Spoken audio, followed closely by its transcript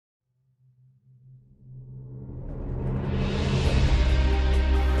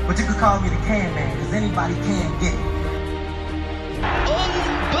But you could call me the can man, because anybody can get it.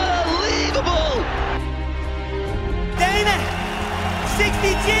 Unbelievable! Dana!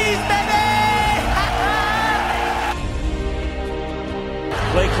 60 G's, baby!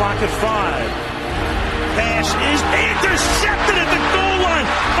 Play clock at 5. Pass is intercepted at the goal line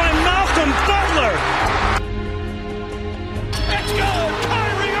by Malcolm Butler. Let's go!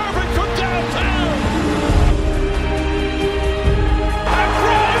 Kyrie Irving from downtown. And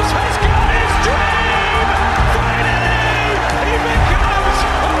Rose has got his dream! Finally, he becomes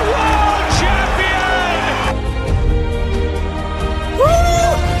a world champion!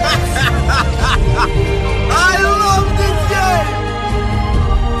 I love this game!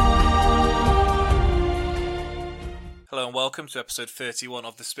 Hello and welcome to episode 31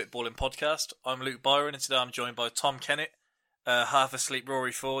 of the Spitballing Podcast. I'm Luke Byron and today I'm joined by Tom Kennett, half asleep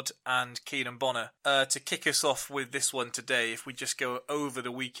Rory Ford and Keenan Bonner. To kick us off with this one today, if we just go over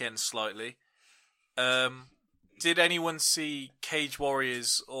the weekend slightly, did anyone see Cage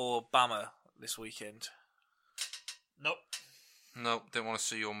Warriors or Bama this weekend? Nope, didn't want to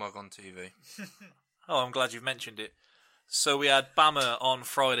see your mug on TV. Oh, I'm glad you've mentioned it. So we had Bama on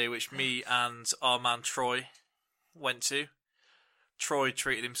Friday, which me and our man Troy went to. Troy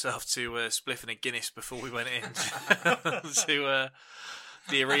treated himself to a spliff and a Guinness before we went in to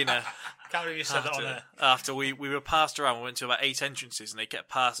the arena. Can't believe you said that on there. After we were passed around, we went to about 8 entrances and they kept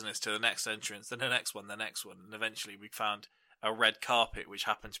passing us to the next entrance, then the next one, and eventually we found a red carpet, which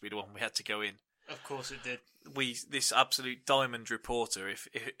happened to be the one we had to go in. Of course it did. This absolute diamond reporter, if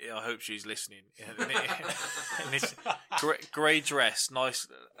I hope she's listening, in this grey dress, nice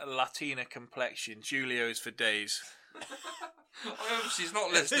Latina complexion, Julio's for days. I hope she's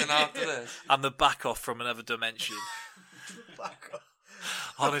not listening after this. And the back off from another dimension. Back off.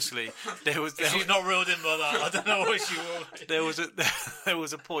 Honestly, She's not reeled in by that. I don't know what she will. There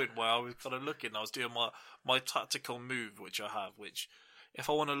was a point where I was kind of looking. I was doing my tactical move, which I have, which if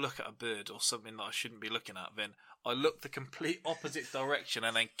I want to look at a bird or something that I shouldn't be looking at, then I look the complete opposite direction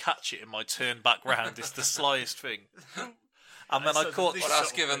and then catch it in my turn back round. It's the slyest thing. And then I caught. Well,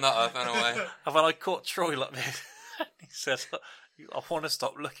 that's giving that up anyway. And then I caught Troy like this. He said, "I want to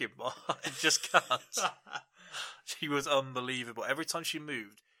stop looking, but I just can't." She was unbelievable. Every time she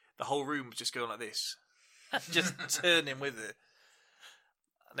moved, the whole room was just going like this, just turning with it.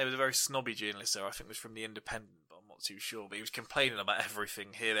 And there was a very snobby journalist there. I think it was from the Independent, but I'm not too sure. But he was complaining about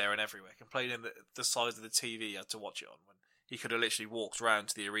everything here, there, and everywhere. Complaining that the size of the TV he had to watch it on, when he could have literally walked around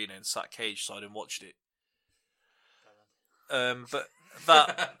to the arena and sat cage side and watched it. But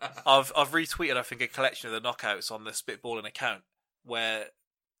that I've retweeted, I think, a collection of the knockouts on the Spitballing account, where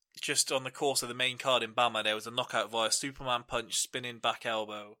just on the course of the main card in Bama, there was a knockout via Superman punch, spinning back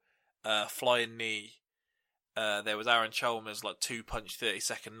elbow, flying knee. There was Aaron Chalmers, 2-punch,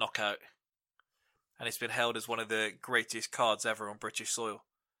 30-second knockout. And it's been held as one of the greatest cards ever on British soil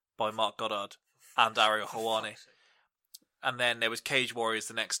by Mark Goddard and Ariel Helwani. And then there was Cage Warriors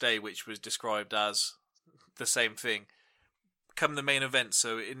the next day, which was described as the same thing. Come the main event,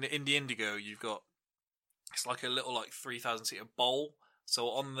 so in the Indigo, you've got, it's like a little 3,000-seater bowl. So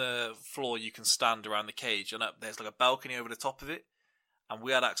on the floor you can stand around the cage, and there's a balcony over the top of it. And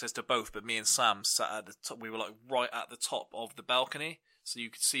we had access to both, but me and Sam sat at the top. We were right at the top of the balcony, so you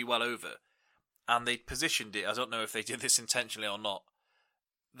could see well over. And they positioned it, I don't know if they did this intentionally or not.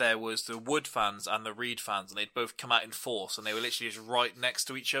 There was the Wood fans and the Reed fans, and they'd both come out in force, and they were literally just right next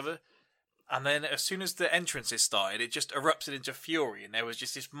to each other. And then as soon as the entrances started, it just erupted into fury, and there was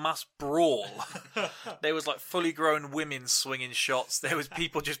just this mass brawl. There was fully grown women swinging shots. There was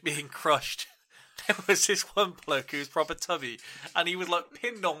people just being crushed. There was this one bloke who was proper tubby, and he was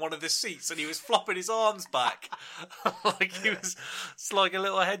pinned on one of the seats, and he was flopping his arms back. He was like a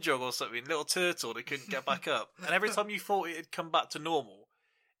little hedgehog or something, little turtle that couldn't get back up. And every time you thought it had come back to normal,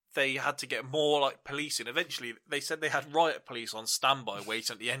 they had to get more policing. Eventually, they said they had riot police on standby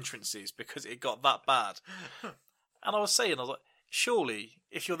waiting at the entrances because it got that bad. And I was like, surely,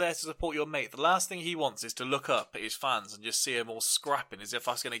 if you're there to support your mate, the last thing he wants is to look up at his fans and just see them all scrapping as if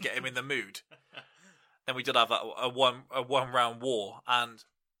that's going to get him in the mood. Then we did have a one-round war, and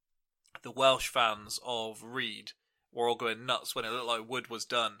the Welsh fans of Reed were all going nuts when it looked like Wood was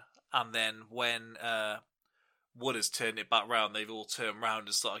done. And then when Wood has turned it back round, they've all turned round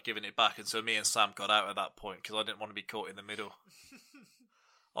and started giving it back. And so me and Sam got out at that point because I didn't want to be caught in the middle.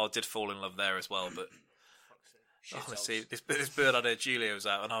 I did fall in love there as well, but honestly, this bird had her Julio's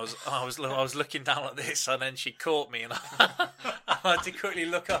out, and I was looking down like this, and then she caught me, and I had to quickly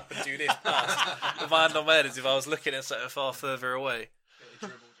look up and do this pass with my hand on my head as if I was looking at something far further away. Bit of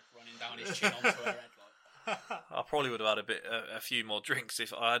dribble just running down his chin onto her head. probably would have had a few more drinks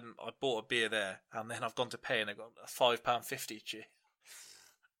if I hadn't. I bought a beer there, and then I've gone to pay, and I got a £5.50 cheer.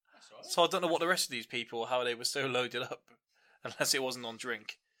 That's all right. So I don't know what the rest of these people, how they were so loaded up, unless it wasn't on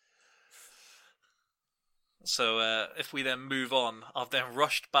drink. So if we then move on, I've then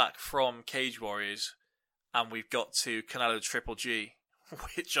rushed back from Cage Warriors, and we've got to Canelo Triple G,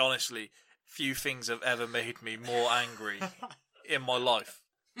 which honestly, few things have ever made me more angry in my life.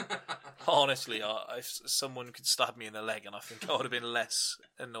 Honestly, if someone could stab me in the leg, and I think I would have been less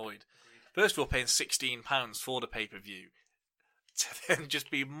annoyed. First of all, paying £16 for the pay-per-view, to then just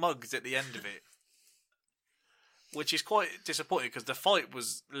be mugged at the end of it. Which is quite disappointing, because the fight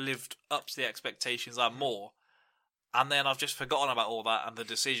was lived up to the expectations and more. And then I've just forgotten about all that and the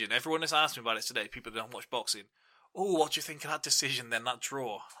decision. Everyone has asked me about it today, people that don't watch boxing. Oh, what do you think of that decision then, that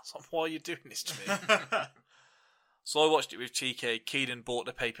draw? I was like, why are you doing this to me? So I watched it with TK. Keelan bought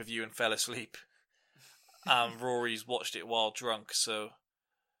the pay-per-view and fell asleep. And Rory's watched it while drunk, so...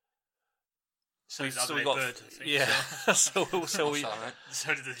 So we got Bird, I think. yeah. So we So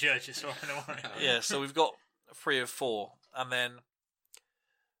did the judges, right? yeah. So we've got 3 of 4, and then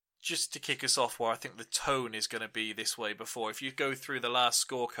just to kick us off, where I think the tone is going to be this way. Before, if you go through the last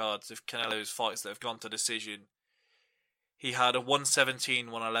scorecards of Canelo's fights that have gone to decision, he had a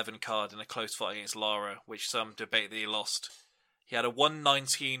 117-111 card in a close fight against Lara, which some debate that he lost. He had a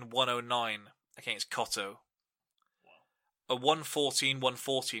 119-109 against Cotto. A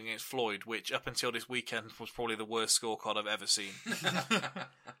 114-114 against Floyd, which up until this weekend was probably the worst scorecard I've ever seen.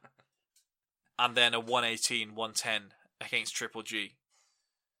 And then a 118-110 against Triple G.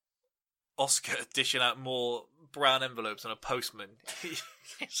 Oscar dishing out more brown envelopes than a postman.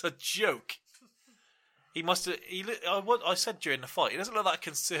 It's a joke. He must have... I said during the fight, he doesn't look that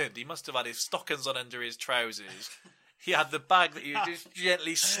concerned. He must have had his stockings on under his trousers. He had the bag that he was just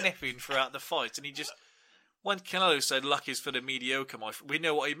gently sniffing throughout the fight, and he just... When Canelo said luck is for the mediocre, we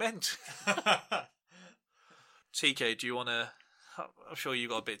know what he meant. TK, do you want to... I'm sure you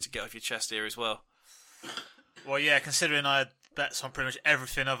got a bit to get off your chest here as well. Well, yeah, considering I had bets on pretty much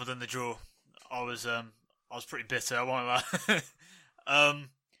everything other than the draw, I was pretty bitter. I won't lie.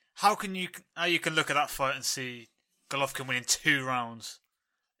 How you can look at that fight and see Golovkin winning 2 rounds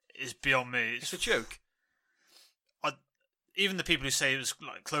is beyond me. It's a joke. Even the people who say it was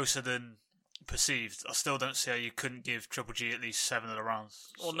like closer than perceived, I still don't see how you couldn't give Triple G at least 7 of the rounds.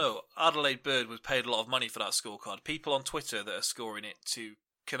 Well, no, Adelaide Bird was paid a lot of money for that scorecard. People on Twitter that are scoring it to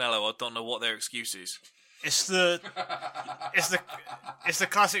Canelo, I don't know what their excuse is. It's the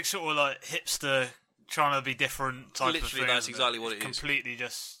classic sort of like hipster trying to be different type of thing. Literally, that's exactly what it is. Completely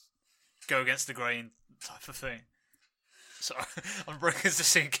just go against the grain type of thing. So I'm breaking to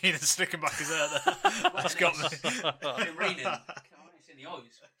seeing Keenan sticking back his hair there. That's got me. It's raining. It's in the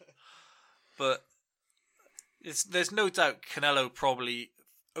eyes. But there's no doubt Canelo probably,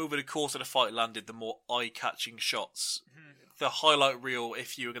 over the course of the fight, landed the more eye-catching shots. The highlight reel,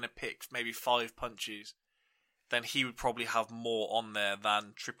 if you were going to pick maybe 5 punches, then he would probably have more on there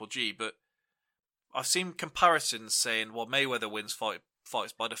than Triple G. But I've seen comparisons saying, well, Mayweather wins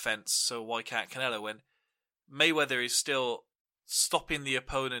fights by defence, so why can't Canelo win? Mayweather is still stopping the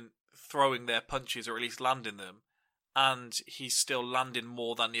opponent throwing their punches, or at least landing them, and he's still landing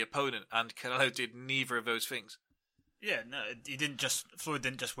more than the opponent, and Canelo did neither of those things. Yeah, no, Floyd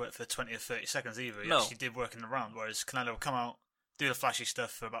didn't just work for 20 or 30 seconds either. He No. actually did work in the round, whereas Canelo would come out, do the flashy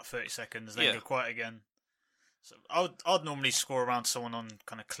stuff for about 30 seconds, then go quiet again. So I'd normally score around someone on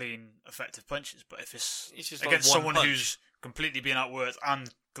kind of clean, effective punches, but if it's just against like one someone punch. who's completely being outworked and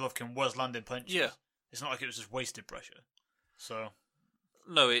Golovkin was landing punches, it's not like it was just wasted pressure. So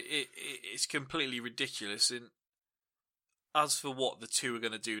no, it's completely ridiculous. And as for what the two are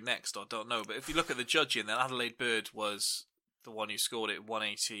going to do next, I don't know. But if you look at the judging, then Adelaide Bird was the one who scored it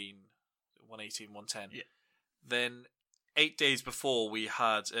 118, 110. Yeah. Then 8 days before, we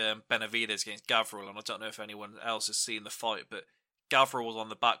had Benavidez against Gavril, and I don't know if anyone else has seen the fight, but Gavril was on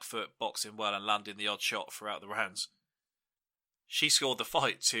the back foot, boxing well, and landing the odd shot throughout the rounds. She scored the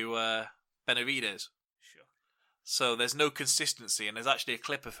fight to Benavidez. sure. So there's no consistency, and there's actually a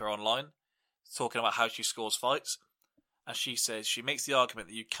clip of her online talking about how she scores fights. And she says she makes the argument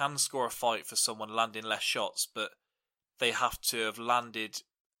that you can score a fight for someone landing less shots, but they have to have landed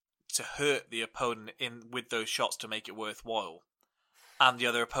to hurt the opponent with those shots to make it worthwhile. And the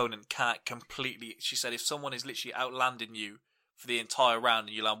other opponent can't completely... She said if someone is literally outlanding you for the entire round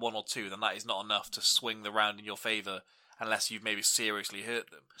and you land 1 or 2, then that is not enough to swing the round in your favour unless you've maybe seriously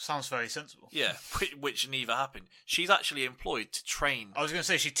hurt them. Sounds very sensible. Yeah, which neither happened. She's actually employed to train... I was going to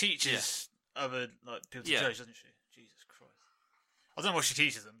say she teaches other people to judge, doesn't she? Jesus Christ. I don't know what she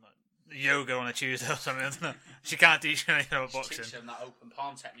teaches them. yoga on a Tuesday or something. I don't know. She can't teach you anything about boxing. Teach them that open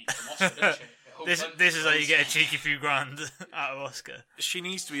palm technique from Oscar, doesn't she? This is how you get a cheeky few grand out of Oscar. She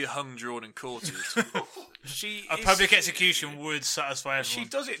needs to be hung, drawn, and quartered. A public execution would satisfy everyone. She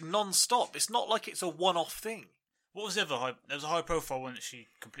does it non-stop. It's not like it's a one-off thing. What was the other high? There was a high-profile one that she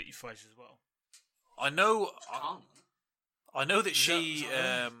completely fudged as well. I know that she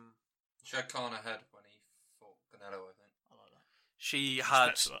She had Khan ahead when he fought Canelo, I think. I like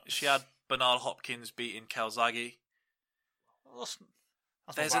that. she had Bernard Hopkins beating Calzaghe. Well,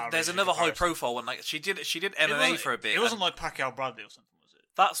 There's another high-profile one. Like she did MMA for a bit. It wasn't like Pacquiao Bradley or something, was it?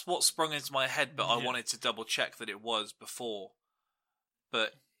 That's what sprung into my head, but I wanted to double check that it was before.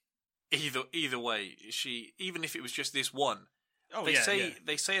 But either way, even if it was just this one,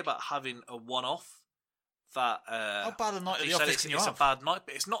 they say about having a one-off that how bad a night at the office can you it's have? a bad night,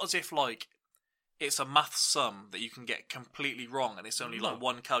 but it's not as if like it's a math sum that you can get completely wrong and it's only like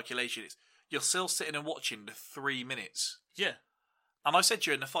one calculation. You're still sitting and watching the 3 minutes. Yeah. And I said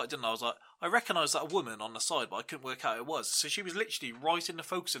during the fight, didn't I? I was like, I recognised that woman on the side, but I couldn't work out who it was. So she was literally right in the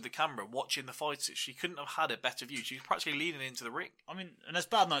focus of the camera watching the fighters. She couldn't have had a better view. She was practically leaning into the ring. I mean, and there's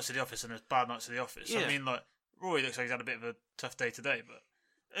bad nights at the office and there's bad nights at the office. Yeah. I mean, like, Rory looks like he's had a bit of a tough day today, but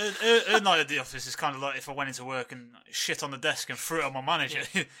her night at the office is kind of like if I went into work and shit on the desk and threw it on my manager.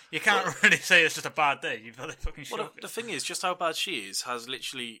 Yeah. You can't really say it's just a bad day. You've got to fucking shock it. The thing is, just how bad she is has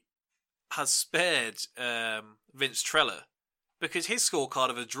spared Vince Trella. Because his scorecard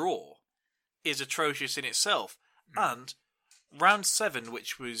of a draw is atrocious in itself. And round 7,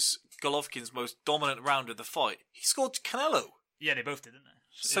 which was Golovkin's most dominant round of the fight, he scored Canelo. Yeah, they both did, didn't they?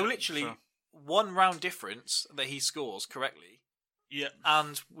 So literally, one round difference that he scores correctly. Yeah.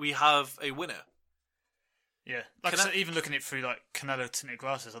 And we have a winner. Yeah. Like I said, even looking at it through like Canelo tinted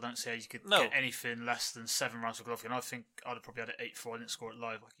glasses, I don't see how you could get anything less than 7 rounds for Golovkin. I think I'd have probably had it 8-4. I didn't score it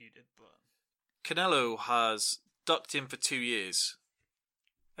live like you did. But Canelo has ducked him for 2 years,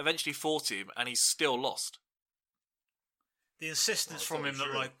 eventually fought him, and he's still lost. The insistence from him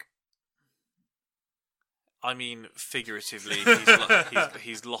that, like... I mean, figuratively,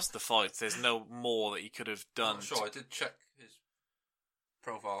 he's lost the fight. There's no more that he could have done. I'm sure, I did check his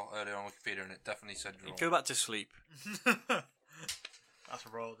profile earlier on Wikipedia, and it definitely said draw. Go back to sleep. That's a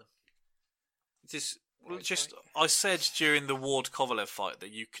roll, then. I said during the Ward Kovalev fight that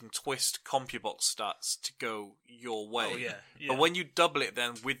you can twist CompuBox stats to go your way. Oh, yeah. But when you double it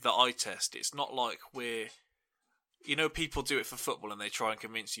then with the eye test, it's not like people do it for football and they try and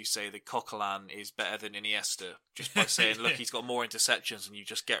convince you, say, that Coquelin is better than Iniesta just by saying, look, he's got more interceptions and you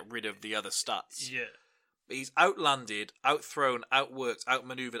just get rid of the other stats. Yeah. But he's outlanded, outthrown, outworked,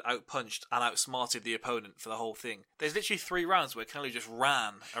 outmaneuvered, outpunched and outsmarted the opponent for the whole thing. There's literally 3 rounds where Canelo just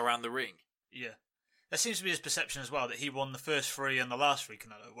ran around the ring. Yeah. There seems to be his perception as well that he won the first 3 and the last 3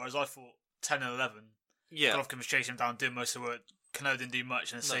 Canelo, whereas I thought 10 and 11, Golovkin was chasing him down, doing most of the work. Canelo didn't do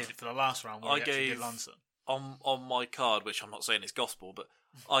much and saved it for the last round where he actually did land some. On my card, which I'm not saying is gospel, but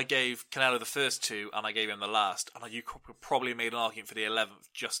I gave Canelo the first 2 and I gave him the last, and you probably made an argument for the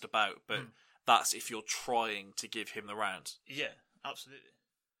 11th just about, but that's if you're trying to give him the round. Yeah, absolutely.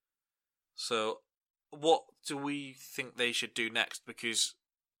 So, what do we think they should do next? Because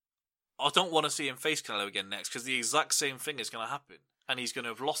I don't want to see him face Canelo again next, because the exact same thing is going to happen. And he's going to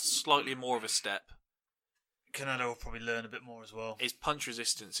have lost slightly more of a step. Canelo will probably learn a bit more as well. His punch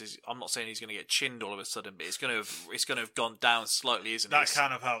resistance is, I'm not saying he's going to get chinned all of a sudden, but it's going to have gone down slightly, isn't it? That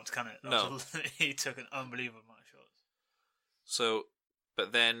can't have helped, can it? No. He took an unbelievable amount of shots. So,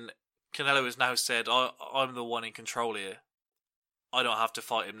 but then Canelo has now said, I'm the one in control here. I don't have to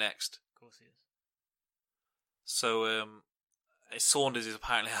fight him next. Of course he is. So, Saunders is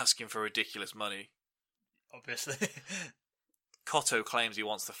apparently asking for ridiculous money. Obviously. Cotto claims he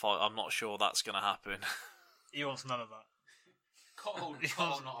wants to fight. I'm not sure that's going to happen. He wants none of that.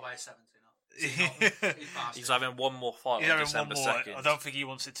 Cotto not about 70 now. He's having one more fight on December 2nd. I don't think he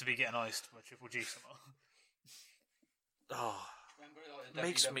wants it to be getting iced by Triple G somehow. Oh, Remember,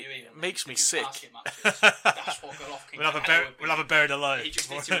 makes me sick. That's what Golovkin We'll have a buried alive. He just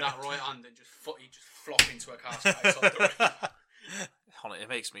hits him with that right hand and just flop into a casket outside the ring. It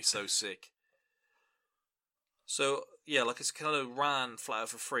makes me so sick. So, yeah, like it's Canelo ran flat out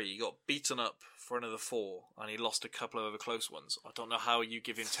for free. He got beaten up for another 4, and he lost a couple of other close ones. I don't know how you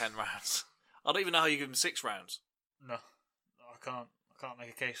give him 10 rounds. I don't even know how you give him 6 rounds. No, I can't make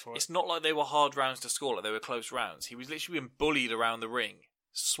a case for it. It's not like they were hard rounds to score, like they were close rounds. He was literally being bullied around the ring,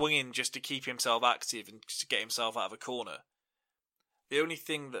 swinging just to keep himself active and to get himself out of a corner. The only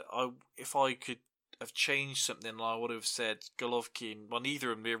thing that if I could have changed something, I would have said Golovkin. Well,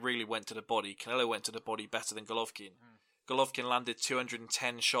 neither of them really went to the body. Canelo went to the body better than Golovkin. Golovkin landed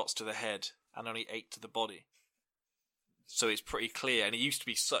 210 shots to the head and only 8 to the body. So it's pretty clear, and he used to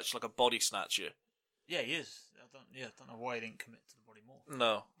be such like a body snatcher. Yeah, he is. I don't know why he didn't commit to the body more.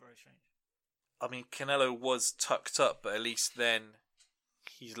 No. Very strange. I mean, Canelo was tucked up, but at least then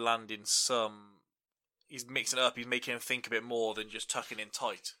he's landing some... He's mixing it up, he's making him think a bit more than just tucking in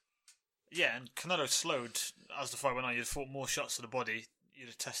tight. Yeah, and Canelo slowed as the fight went on. You'd have fought more shots to the body. You'd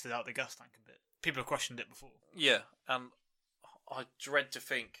have tested out the gas tank a bit. People have questioned it before. Yeah, and I dread to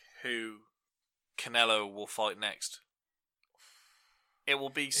think who Canelo will fight next. It will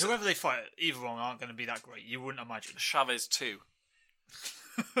be... Whoever they fight, either one aren't going to be that great. You wouldn't imagine. Chavez too.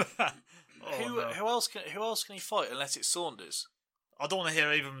 Who else can he fight unless it's Saunders? I don't want to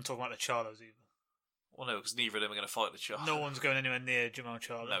hear either of them talking about the Charlos either. Well, no, because neither of them are going to fight the Charlo. No one's going anywhere near Jamal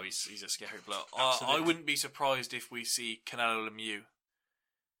Charlo. No, he's a scary bloke. I wouldn't be surprised if we see Canelo Lemieux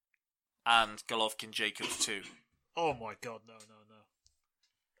and Golovkin Jacobs too. Oh my God, no.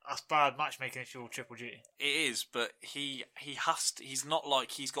 That's bad matchmaking if you're Triple G. It is, but he has to, he's not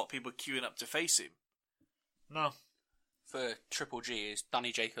like he's got people queuing up to face him. No. For Triple G, is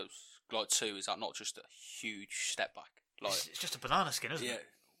Danny Jacobs like 2? Is that not just a huge step back? Like, It's just a banana skin, isn't it?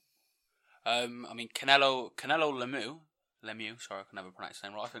 I mean, Canelo Lemieux, sorry, I can never pronounce his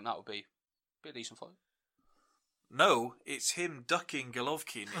name right. I think that would be a decent fight. No, it's him ducking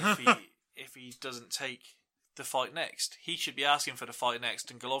Golovkin if he doesn't take the fight next. He should be asking for the fight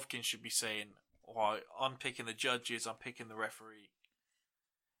next, and Golovkin should be saying, "Alright, I'm picking the judges, I'm picking the referee."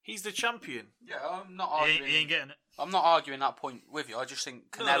 He's the champion. Yeah, I'm not arguing. He ain't getting it. I'm not arguing that point with you. I just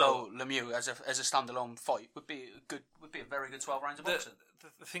think Canelo Lemieux as a standalone fight would be a very good 12 rounds of boxing.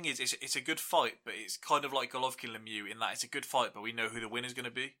 The thing is, it's a good fight, but it's kind of like Golovkin Lemieux in that it's a good fight, but we know who the winner's going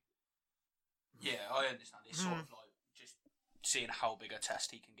to be. Yeah, I understand. It's sort of like just seeing how big a test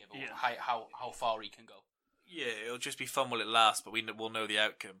he can give, or Yeah. how far he can go. Yeah, it'll just be fun while it lasts, but we'll know the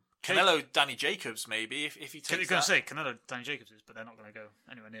outcome. Canelo, Danny Jacobs, maybe, if he takes You're going to say Canelo, Danny Jacobs is, but they're not going to go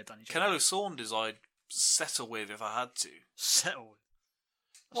anywhere near Danny Jacobs. Canelo Saunders, I'd settle with if I had to. Settle with.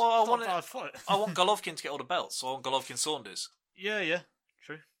 Well, Not a bad fight. I want Golovkin to get all the belts, so I want Golovkin Saunders. Yeah,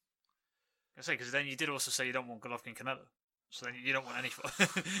 true. I say, because then you did also say you don't want Golovkin Canelo, so then you don't want any fight.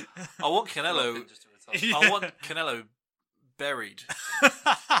 I want Canelo. Yeah. I want Canelo buried.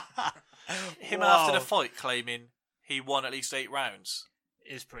 Him Wow. after the fight claiming he won at least 8 rounds.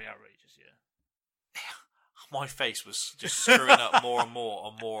 It is pretty outrageous, yeah. My face was just screwing up more and more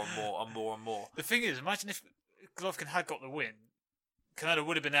and more and more and more and more. The thing is, imagine if Golovkin had got the win. Canelo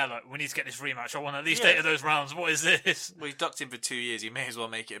would have been there like, we need to get this rematch. I want at least 8 of those rounds. What is this? Well, he's ducked him for 2 years. He may as well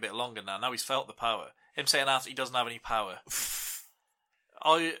make it a bit longer now. Now he's felt the power. Him saying after he doesn't have any power.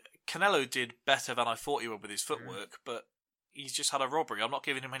 Canelo did better than I thought he would with his footwork, but he's just had a robbery. I'm not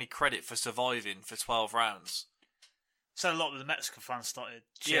giving him any credit for surviving for 12 rounds. So a lot of the Mexican fans started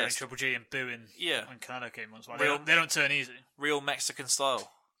cheering Triple G and booing when Canelo came on. So they don't turn easy. Real Mexican style.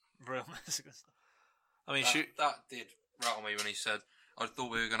 Real Mexican style. I mean, that did rattle me when he said, I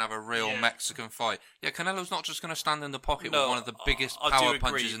thought we were going to have a real Mexican fight. Yeah, Canelo's not just going to stand in the pocket with one of the biggest power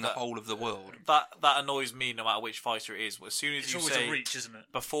punches in the whole of the world. That annoys me no matter which fighter it is. As soon as It's you always say a reach, isn't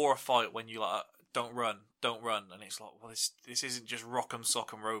it? before a fight when you like don't run, and it's like, well, this isn't just rock'em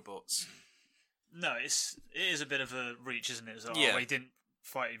sock'em robots. No, it is a bit of a reach, isn't it? So, Yeah. he didn't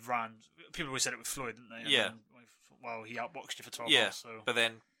fight, he ran. People always said it with Floyd, didn't they? And Yeah. then, well, he outboxed you for 12 Yeah, rounds. So. but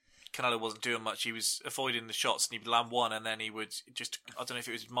then Canelo wasn't doing much. He was avoiding the shots, and he'd land one, and then he would just, I don't know if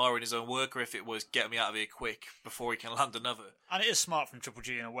it was admiring his own work or if it was get me out of here quick before he can land another. And it is smart from Triple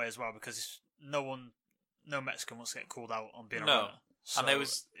G in a way as well, because no Mexican wants to get called out on being a No. runner. So And there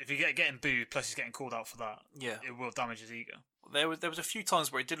was- if you getting booed, plus he's getting called out for that, Yeah. it will damage his ego. There was a few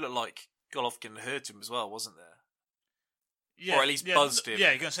times where it did look like Golovkin hurt him as well, wasn't there? Yeah, Or at least buzzed him. Yeah,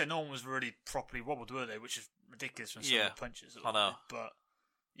 you're going to say no one was really properly wobbled, were they? Which is ridiculous from some of the punches. I know. But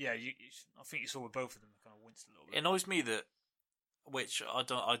yeah, I think you saw with both of them, kind of winced a little bit. It annoys me that, which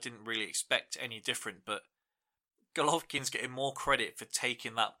I didn't really expect any different, but Golovkin's getting more credit for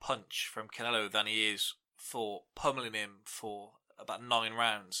taking that punch from Canelo than he is for pummeling him for about 9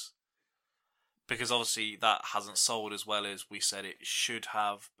 rounds. Because obviously that hasn't sold as well as we said it should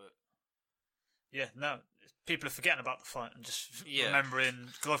have, but Yeah, no, people are forgetting about the fight and just remembering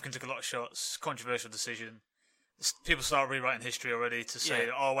Golovkin took a lot of shots, controversial decision. People start rewriting history already to say,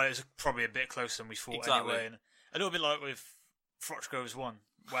 oh, well, it was probably a bit closer than we thought anyway. And a little bit like with Frochgrove's one,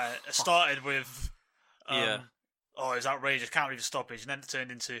 where it started with, oh, it was outrageous, can't believe the stoppage, and then it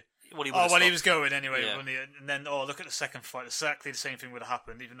turned into, he was going anyway. Yeah. And then, look at the second fight, exactly the same thing would have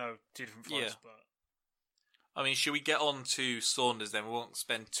happened, even though 2 different fights. Yeah. But I mean, should we get on to Saunders then? We won't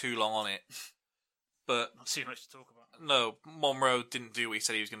spend too long on it. But not too much to talk about. No, Monroe didn't do what he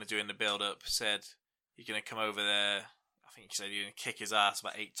said he was going to do in the build-up. Said you're going to come over there. I think he said you're going to kick his ass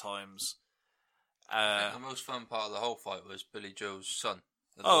about 8 times. I think the most fun part of the whole fight was Billy Joe's son.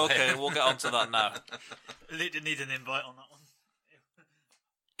 Oh, okay, we'll get onto that now. Didn't need an invite on that one.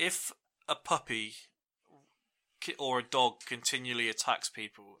 If a puppy or a dog continually attacks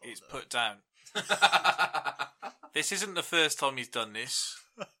people, it's put down. This isn't the first time he's done this.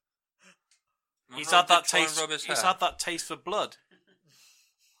 He's had that taste. He's had that taste for blood.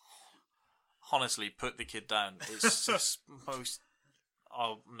 Honestly, put the kid down. It's just most.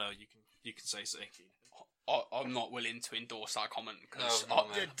 Oh no, you can say something. I'm not willing to endorse that comment because No,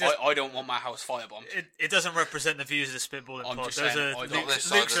 I don't want my house firebombed. It doesn't represent the views of the Spitballing I'm pod. just Those saying, are Not this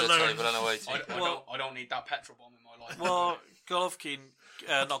side of Luke's the alone. table, anyway. I don't need that petrol bomb in my life. Well,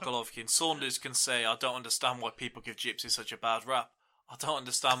 not Golovkin. Saunders can say, "I don't understand why people give gypsies such a bad rap. I don't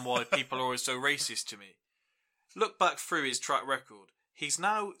understand why people are always so racist to me." Look back through his track record. He's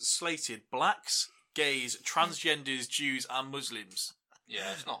now slated blacks, gays, transgenders, Jews, and Muslims.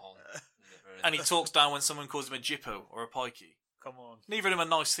 Yeah, it's not on. Really. And he talks down when someone calls him a jippo or a pikey. Come on. Neither of them are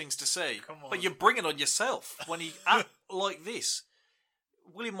nice things to say. Come on. But you bring it on yourself when he act like this.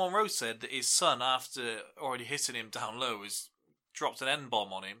 William Monroe said that his son, after already hitting him down low, has dropped an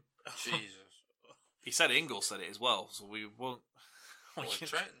N-bomb on him. Jesus. He said Ingle said it as well, so we won't... Oh,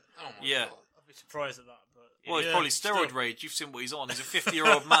 Trent? Oh my Yeah. God. I'd be surprised at that. But Well, it's probably steroid rage. You've seen what he's on. He's a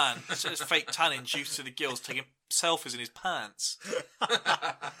 50-year-old man. It's just fake tanning juice to the gills, taking selfies in his pants.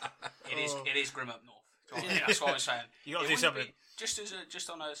 It is grim up north. That's what I'm saying. You got to It do wouldn't something. be- just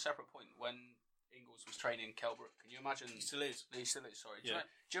on a separate point, when Ingles was training Kelbrook, can you imagine? He still is. Sorry. Yeah.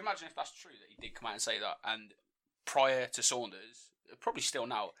 Do you imagine if that's true that he did come out and say that? And prior to Saunders, probably still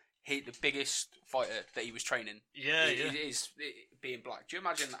now, the biggest fighter that he was training. Is being black. Do you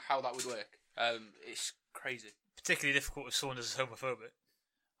imagine how that would work? It's crazy. Particularly difficult if Saunders is homophobic.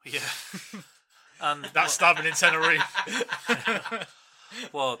 Yeah. And That stabbing in Tenerife.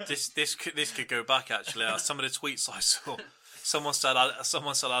 well, this could go back actually. Some of the tweets I saw, someone said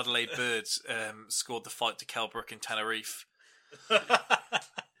Adelaide Birds scored the fight to Kelbrook in Tenerife.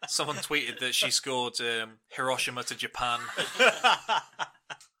 Someone tweeted that she scored Hiroshima to Japan.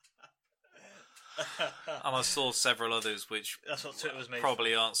 And I saw several others which That's what Twitter was made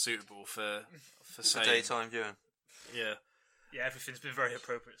probably aren't suitable for saying. Daytime viewing. Yeah. Yeah, everything's been very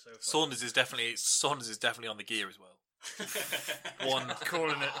appropriate so far. Saunders is definitely on the gear as well.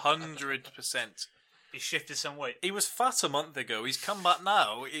 Calling it. 100%. He shifted some weight. He was fat a month ago. He's come back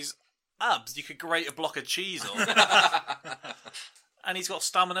now. His abs, you could grate a block of cheese on. And he's got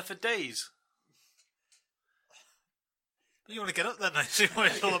stamina for days. You want to get up there now, see what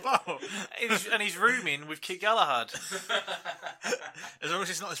it's all about. And he's rooming with Kid Galahad. As long as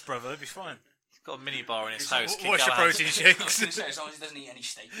it's not his brother, it'll be fine. He's got a mini bar in his house. Kid What's your Galahad. protein I was shakes? going to say, as long as he doesn't eat any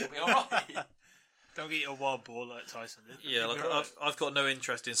steak, he'll be alright. Don't eat a wild boar like Tyson did. Yeah, You'll be like, alright. I've got no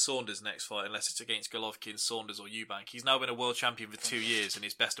interest in Saunders' next fight unless it's against Golovkin, Saunders, or Eubank. He's now been a world champion for 2 years, and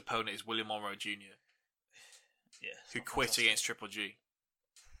his best opponent is William Monroe Jr., Yeah, who quit against Triple G.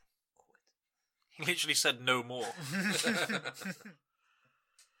 He literally said no more.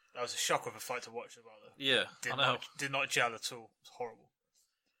 That was a shock of a fight to watch as well, though. Yeah, I know. Did not gel at all. It's horrible.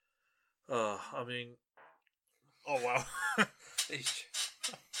 I mean, Oh, wow.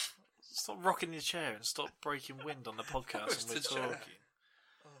 stop rocking your chair and stop breaking wind on the podcast when we're the chair?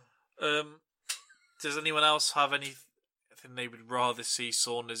 talking. Does anyone else have anything they would rather see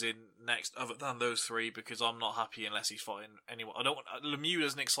Saunders in next, other than those three? Because I'm not happy unless he's fighting anyone. I don't. Lemieux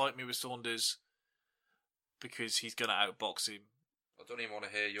doesn't excite me with Saunders because he's going to outbox him. I don't even want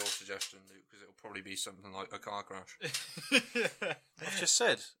to hear your suggestion, Luke, because it'll probably be something like a car crash. I've just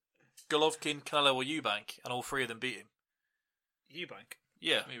said Golovkin, Canelo, or Eubank, and all three of them beat him. Eubank.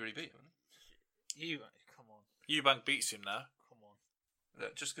 Yeah, He really beat him. Eubank. Come on. Eubank beats him now, Come on.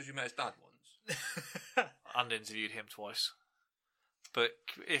 Just because you met his dad once. and interviewed him twice. But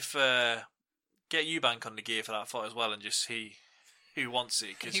if get Eubank on the gear for that fight as well, and just see who wants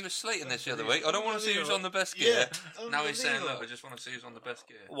it. Cause, He was slating this the other week. I don't want to see who's on the best gear. Now he's saying, look, I just want to see who's on the best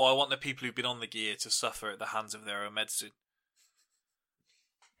gear. well, I want the people who've been on the gear to suffer at the hands of their own medicine.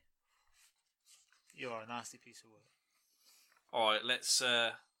 You are a nasty piece of work. Alright, let's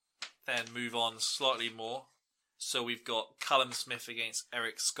then move on slightly more. So we've got Callum Smith against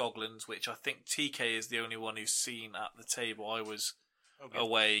Eric Skoglund, which I think TK is the only one who's seen at the table. I was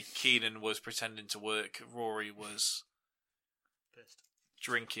away. Keenan was pretending to work. Rory was Pissed.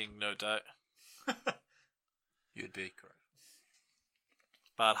 drinking, no doubt. You'd be correct.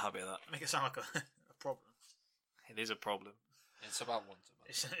 Bad habit, that. Make it sound like a problem. It is a problem. It's about once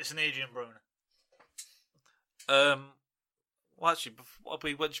a month. It's an Adrian Broner. Well, actually,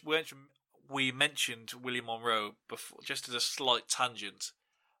 we mentioned Willie Monroe before, just as a slight tangent.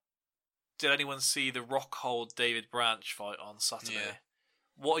 Did anyone see the Rockhold David Branch fight on Saturday? Yeah.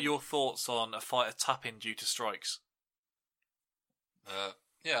 What are your thoughts on a fighter tapping due to strikes?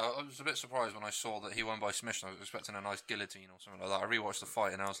 Yeah, I was a bit surprised when I saw that he won by submission. I was expecting a nice guillotine or something like that. I rewatched the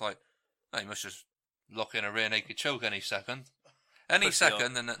fight and I was like, oh, he must just lock in a rear naked choke any second. Any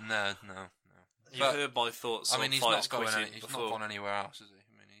second, and no. You've heard my thoughts. I mean, he's not gone anywhere else, is he?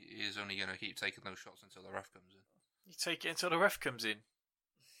 I mean, he is only going to keep taking those shots until the ref comes in. You take it until the ref comes in.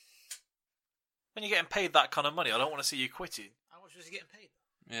 When you're getting paid that kind of money, I don't want to see you quitting. How much was he getting paid?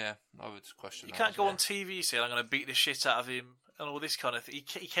 Yeah, I would question that. You can't go on TV saying I'm going to beat the shit out of him and all this kind of thing.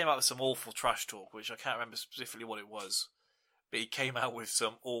 He came out with some awful trash talk, which I can't remember specifically what it was. But he came out with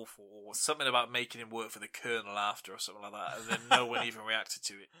some awful, or something about making him work for the Colonel after, or something like that, and then no one even reacted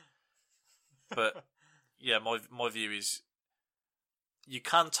to it. But yeah, my view is you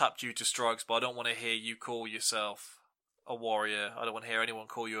can tap due to strikes, but I don't want to hear you call yourself a warrior. I don't want to hear anyone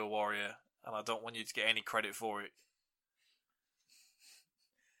call you a warrior, and I don't want you to get any credit for it.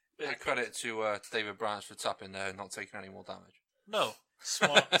 Bit of credit to David Branch for tapping there and not taking any more damage. No,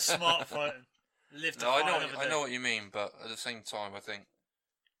 smart fighting. I know what you mean, but at the same time, I think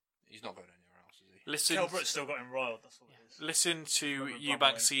he's not going anywhere else, is he? Kelbrook's still got him riled. That's all it is. Listen to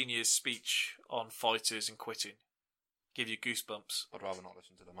Eubank Senior's speech on fighters and quitting. Give you goosebumps. I'd rather not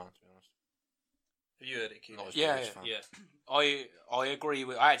listen to the man, to be honest. Have you heard it, Keith? Yeah. I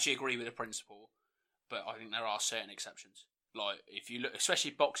actually agree with the principle, but I think there are certain exceptions. Like, if you look,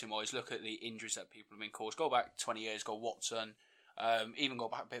 especially boxing-wise, look at the injuries that people have been caused. Go back 20 years, go Watson, even go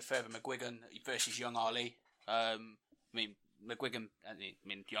back a bit further, McGuigan versus Young Ali. Young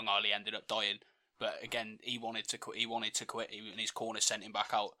Ali ended up dying, but again, he wanted to quit. And his corner sent him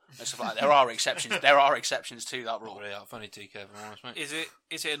back out. And stuff like that. There are exceptions. There are exceptions to that rule. Yeah, funny TK, if I'm honest, mate.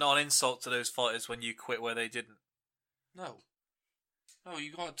 Is it a non-insult to those fighters when you quit where they didn't? No,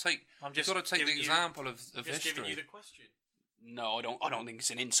 you got to take. You've got to take the example of history. Giving you the question. No, I don't think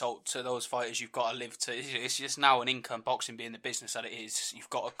it's an insult to those fighters. You've got to live to. It's just now an income. Boxing being the business that it is, you've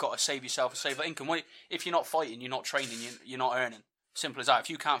got to save yourself, save that income. If you're not fighting, you're not training, you're not earning. Simple as that.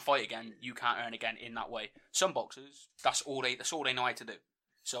 If you can't fight again, you can't earn again in that way. Some boxers, that's all they know how to do.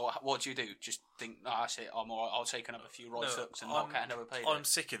 So what do? Just think, that's it. I'm all right. I'll take another few right hooks and not get another payday. I'm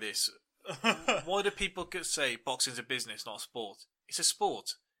sick of this. Why do people say boxing's a business, not a sport? It's a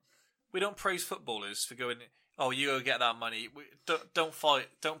sport. We don't praise footballers for going, oh, you go get that money. Don't fight.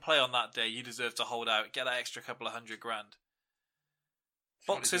 Don't play on that day. You deserve to hold out. Get that extra couple of $100,000.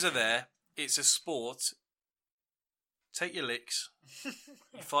 Boxers are there. It's a sport. Take your licks.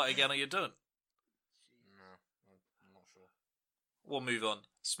 You fight again or you're done. No, I'm not sure. We'll move on.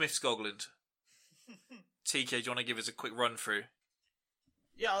 Smith Skoglund. TK, do you want to give us a quick run through?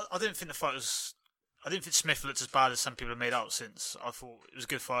 Yeah, I didn't think the fight was. I didn't think Smith looked as bad as some people have made out since. I thought it was a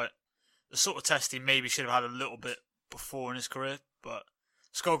good fight. The sort of test he maybe should have had a little bit before in his career, but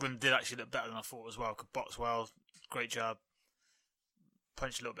Skoglund did actually look better than I thought as well. Could box well, great jab,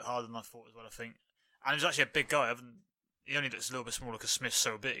 punched a little bit harder than I thought as well, I think. And he was actually a big guy. He only looks a little bit smaller because Smith's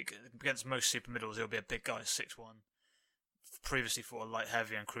so big. Against most super middles, he'll be a big guy, 6'1". Previously fought a light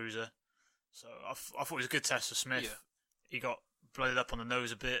heavy and cruiser. So I thought it was a good test for Smith. Yeah. He got blooded up on the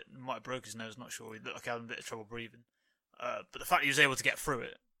nose a bit. Might have broke his nose, not sure. He looked like he had a bit of trouble breathing. But the fact he was able to get through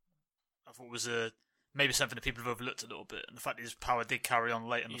it, I thought was maybe something that people have overlooked a little bit. And the fact that his power did carry on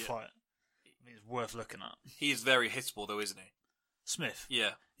late in the fight, I mean, it's worth looking at. He is very hittable though, isn't he? Smith?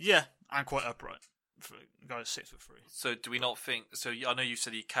 Yeah. Yeah, and quite upright. For a guy 6'3". So do we not think? So I know you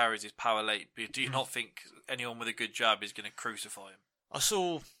said he carries his power late, but do you not think anyone with a good jab is going to crucify him? I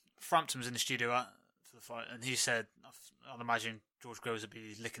saw Frampton was in the studio for the fight, and he said, "I'd imagine George Groves would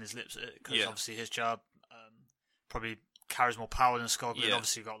be licking his lips at it because obviously his jab probably carries more power than Skoglund. Yeah.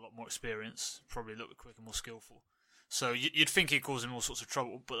 Obviously, got a lot more experience, probably a little bit quicker, more skillful. So you'd think he'd cause him all sorts of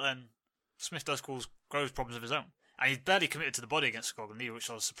trouble, but then Smith does cause Groves problems of his own, and he's barely committed to the body against Skoglund either, which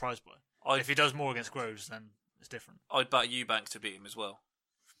I was surprised by. If he does more against Groves, then it's different. I'd back Eubank to beat him as well.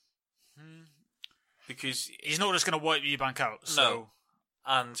 Because he's not just going to wipe Eubank out. So. No.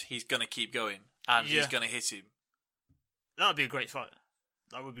 And he's going to keep going. And he's going to hit him. That would be a great fight.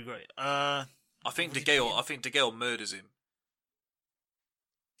 That would be great. I think De Gale murders him.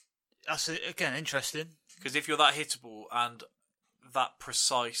 That's, again, interesting. Because if you're that hittable and that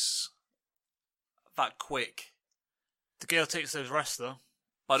precise, that quick... De Gale takes those rests, though.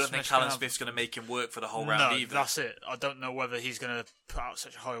 I don't think Callum Smith's going to make him work for the whole round either. That's it. I don't know whether he's going to put out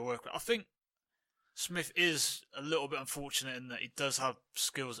such a high work rate. I think Smith is a little bit unfortunate in that he does have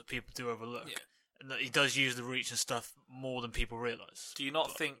skills that people do overlook. Yeah. and that he does use the reach and stuff more than people realise. Do you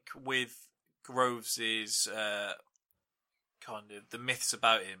not think with Groves's kind of the myths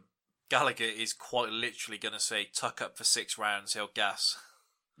about him, Gallagher is quite literally going to say, tuck up for 6 rounds, he'll gas?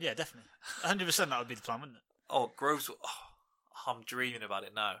 Yeah, definitely. 100% that would be the plan, wouldn't it? Oh, Groves, I'm dreaming about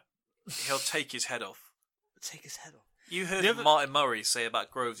it now. He'll take his head off. Take his head off. You heard Martin Murray say about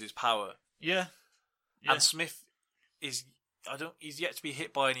Groves' power. Yeah. And Smith is, he's yet to be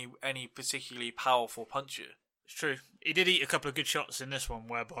hit by any particularly powerful puncher. It's true. He did eat a couple of good shots in this one,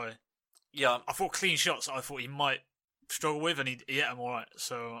 whereby I thought clean shots I thought he might struggle with, and he ate them alright,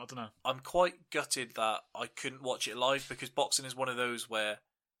 so I don't know. I'm quite gutted that I couldn't watch it live, because boxing is one of those where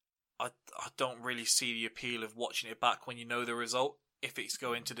I don't really see the appeal of watching it back when you know the result, if it's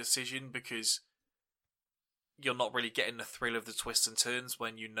going to decision, because you're not really getting the thrill of the twists and turns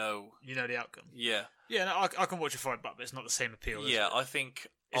when you know the outcome. Yeah. Yeah, no, I can watch a fight back, but it's not the same appeal. Yeah, I think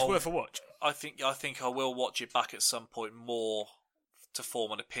it's worth a watch. I think I will watch it back at some point more to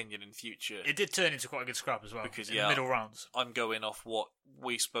form an opinion in future. It did turn into quite a good scrap as well, because in the middle rounds. I'm going off what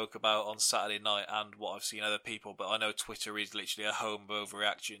we spoke about on Saturday night and what I've seen other people, but I know Twitter is literally a home of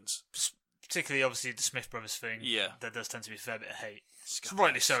overreactions. Particularly, obviously, the Smith brothers thing. Yeah. There does tend to be a fair bit of hate. It's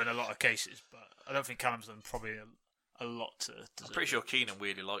rightly so in a lot of cases, but I don't think Callum's done probably a lot to deserve. I'm pretty sure Keenan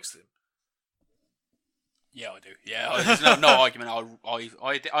weirdly likes him. Yeah, I do. Yeah, there's no argument.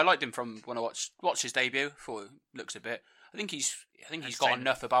 I liked him from when I watched his debut. Thought it looks a bit. I think he's got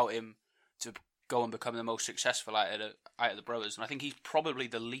enough about him to go and become the most successful out of the brothers, and I think he's probably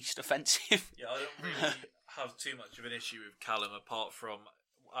the least offensive. Yeah, I don't really have too much of an issue with Callum, apart from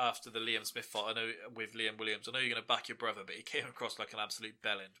after the Liam Smith fight. I know with Liam Williams, I know you're going to back your brother, but he came across like an absolute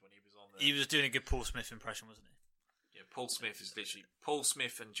bellend when he was on there. He was doing a good Paul Smith impression, wasn't he? Yeah, Paul Smith is literally Paul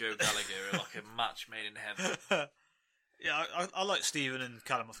Smith and Joe Gallagher are like a match made in heaven. Yeah, I like Stephen and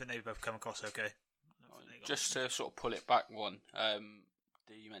Callum. I think they both come across okay. Just to sort of pull it back one,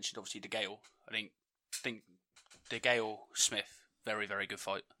 you mentioned obviously DeGale. I think DeGale Smith, very very good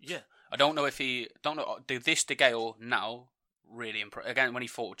fight. Yeah, I don't know this DeGale now really again when he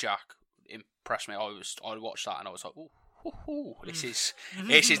fought Jack impressed me. I watched that and I was like, ooh, this is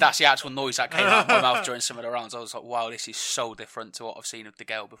that's the actual noise that came out of my mouth during some of the rounds. I was like, wow, this is so different to what I've seen of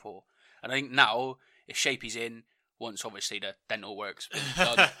DeGale before. And I think now if shape he's in, once obviously the dental work's been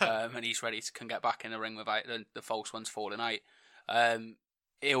done, and he's ready to can get back in the ring without the false ones falling out,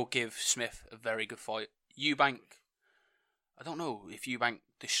 it'll give Smith a very good fight. Eubank, I don't know if Eubank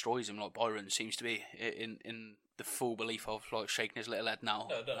destroys him like Byron seems to be in the full belief of like shaking his little head now.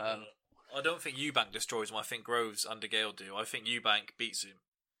 No. I don't think Eubank destroys him. I think Groves and DeGale do. I think Eubank beats him.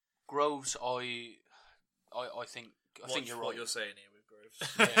 Groves, I think you're right. What you're saying here with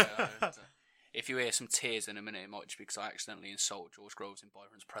Groves. Yeah. If you hear some tears in a minute, it might just be because I accidentally insulted George Groves in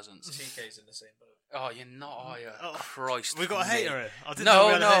Byron's presence. TK's in the same boat. Oh, you're not, are you? Oh, Christ. We got a hater here. I don't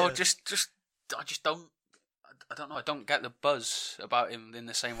know. I don't get the buzz about him in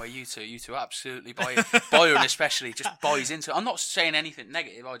the same way you two. You two absolutely Byron especially just buys into it. I'm not saying anything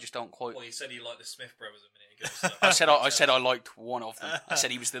negative. I just don't quite. Well, you said you liked the Smith brothers a minute ago. So I said I liked one of them. I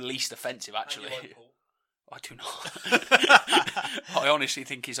said he was the least offensive actually. And you like Paul? I do not. I honestly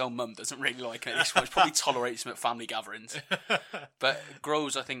think his own mum doesn't really like it. He probably tolerates him at family gatherings. But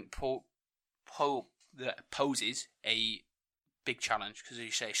Groves, I think, poses a big challenge because, as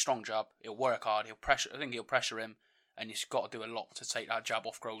you say, strong jab. He'll work hard. I think he'll pressure him, and he's got to do a lot to take that jab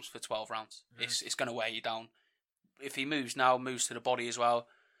off Groves for 12 rounds. It's going to wear you down. If he moves to the body as well,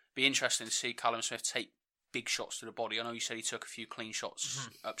 be interesting to see Callum Smith take big shots to the body. I know you said he took a few clean shots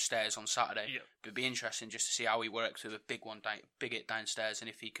upstairs on Saturday, but it'd be interesting just to see how he works with a big one, big hit downstairs, and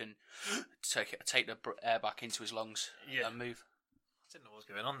if he can take the air back into his lungs and move. I didn't know what was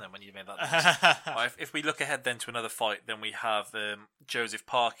going on then when you made that. Right, if we look ahead then to another fight, then we have Joseph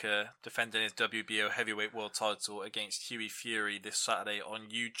Parker defending his WBO heavyweight world title against Hughie Fury this Saturday on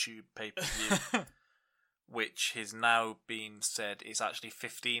YouTube pay-per-view. Which has now been said is actually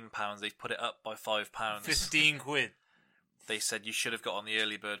 £15. They've put it up by £5. 15 quid. They said you should have got on the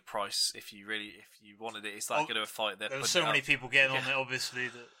early bird price if you wanted it. It's that good of a fight. There were so many people getting on it, obviously.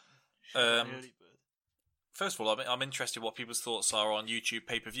 That first of all, I'm interested what people's thoughts are on YouTube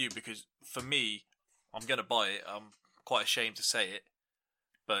pay-per-view, because for me, I'm going to buy it. I'm quite ashamed to say it,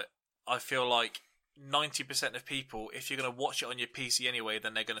 but I feel like 90% of people, if you're going to watch it on your PC anyway,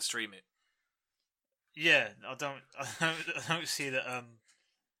 then they're going to stream it. Yeah, I don't see that.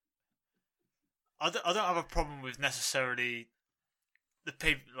 I don't have a problem with necessarily the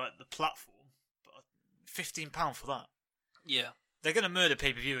platform, but £15 for that. Yeah, they're going to murder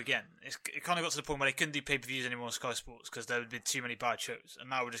pay-per-view again. It kind of got to the point where they couldn't do pay-per-views anymore on Sky Sports because there would be too many bad shows, and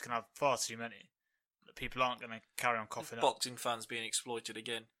now we're just going to have far too many. that people aren't going to carry on coughing up. Boxing fans being exploited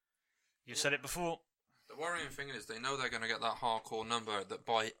again. You said it before. The worrying thing is they know they're going to get that hardcore number that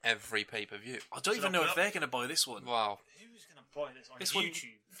buy every pay-per-view. I don't even know if they're going to buy this one. Wow. Who's going to buy this on This one,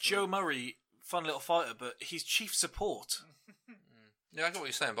 YouTube? Joe Murray, fun little fighter, but he's chief support. Yeah, I get what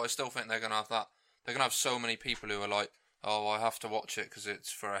you're saying, but I still think they're going to have that. They're going to have so many people who are like, oh, I have to watch it because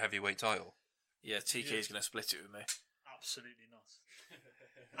it's for a heavyweight title. Yeah, TK's going to split it with me. Absolutely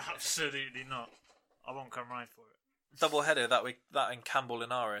not. Absolutely not. I won't come round for it. Double header that week, that and Campbell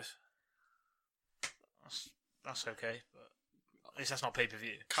Linares. That's okay, but at least that's not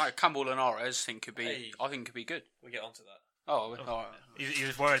pay-per-view. Campbell Linares could be good. We'll get onto that. Oh, all right. He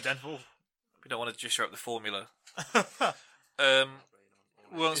was worried then. Oh. We don't want to disrupt the formula.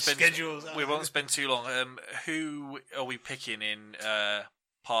 We won't spend too long. Who are we picking in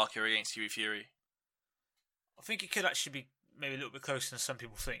Parker against Hughie Fury? I think it could actually be maybe a little bit closer than some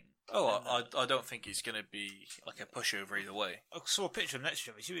people think. Oh, I don't think it's going to be like a pushover either way. I saw a picture of him next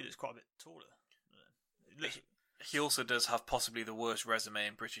to him. Hughie looks quite a bit taller. He also does have possibly the worst resume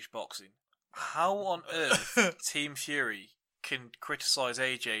in British boxing. How on earth Team Fury can criticise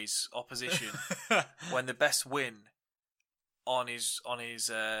AJ's opposition when the best win on his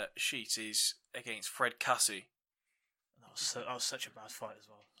sheet is against Fred Cassie? That was such a bad fight as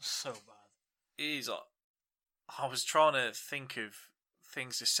well. So bad. I was trying to think of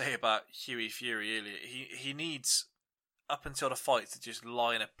things to say about Hughie Fury earlier. He needs, up until the fight, to just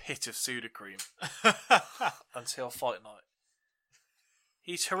lie in a pit of Sudocrem until fight night.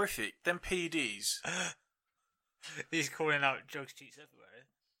 He's horrific. Them PDs. He's calling out jokes, cheats everywhere.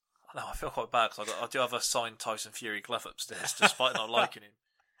 No, I feel quite bad because I do have a signed Tyson Fury glove upstairs, despite not liking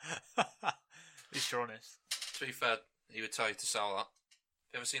him. At least you're honest. To be fair, he would tell you to sell that.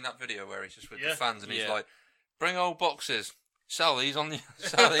 You ever seen that video where he's just with the fans and he's like, "Bring old boxes, sell these online."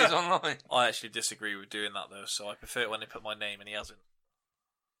 I actually disagree with doing that though, so I prefer it when they put my name and he hasn't.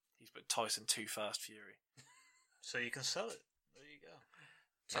 He's put Tyson Too Fast Fury. So you can sell it. There you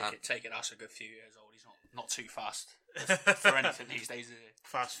go. Take it. That's a good few years old. He's not too fast for anything these days. Is he?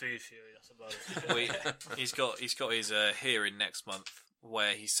 Fast food Fury. That's about it. He's got his hearing next month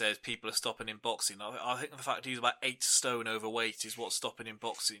where he says people are stopping in boxing. I think the fact he's about 8 stone overweight is what's stopping in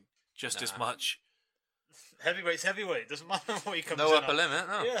boxing just as much. Heavyweight's heavyweight. Doesn't matter what he comes in. No upper limit.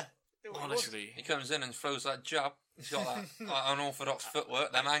 No. Yeah. Honestly, he comes in and throws that jab. He's got that unorthodox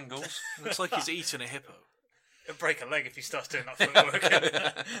footwork, them angles. Looks like he's eating a hippo. He'll break a leg if he starts doing that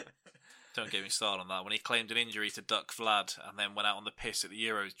footwork. Don't get me started on that. When he claimed an injury to Duck Vlad and then went out on the piss at the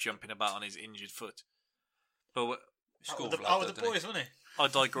Euros jumping about on his injured foot. But Out with the boys, wasn't he? I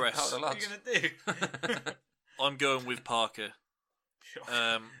digress. What are you going to do? I'm going with Parker.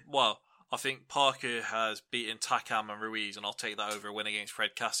 Well, I think Parker has beaten Takam and Ruiz, and I'll take that over a win against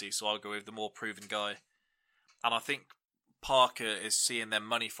Fred Cassie, so I'll go with the more proven guy. And I think Parker is seeing their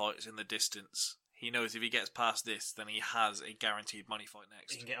money fights in the distance. He knows if he gets past this, then he has a guaranteed money fight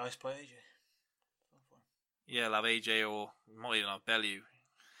next. He can get iced by AJ. Yeah, he'll have AJ or might even have Bellew.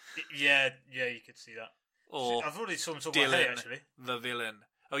 Yeah, you could see that. Or I've already saw him talk about Hay, actually. The villain.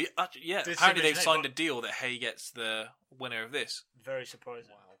 Oh, yeah. Apparently they've signed a deal that Hay gets the winner of this. Very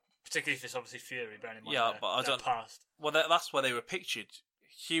surprising. Wow. Particularly if it's obviously Fury, bearing in mind. Yeah, but I don't. Past. Well, that's where they were pictured.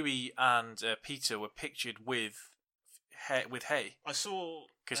 Hughie and Peter were pictured with Hay. I saw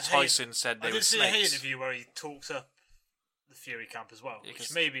because Tyson said they were snakes. I did see a Hay interview where he talks up the Fury camp as well,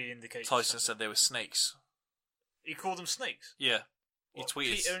 which maybe indicates Tyson said they were snakes. He called them snakes. Yeah, he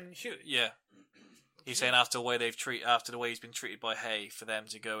tweeted. Peter and Hughie. Yeah, he's saying after the way he's been treated by Hay, for them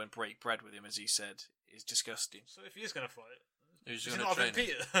to go and break bread with him, as he said, is disgusting. So if he is going to fight, who's going to train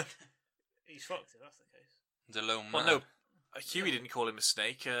Peter? He's fucked if that's the case. The lone man. Well, no, Hughie didn't call him a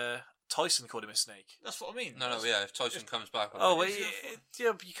snake. Tyson called him a snake. That's what I mean. No, yeah. If Tyson comes back,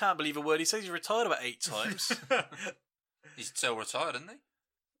 you can't believe a word he says. He's retired about 8 times. He's still retired, isn't he?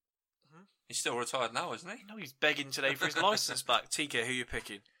 He's still retired now, isn't he? No, he's begging today for his licence back. TK, who you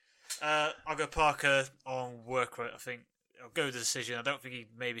picking? I'll go Parker on work rate. I think I'll go with the decision. I don't think he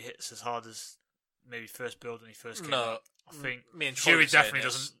maybe hits as hard as maybe first build when he first came out. I think me and Hughie definitely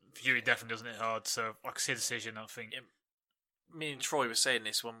doesn't. Hughie definitely doesn't hit hard, so I can see a decision. I think. Me and Troy were saying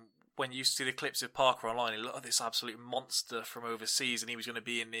this when you see the clips of Parker online. He looked like this absolute monster from overseas, and he was going to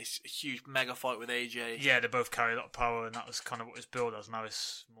be in this huge mega fight with AJ. Yeah, they both carry a lot of power, and that was kind of what his build was. Now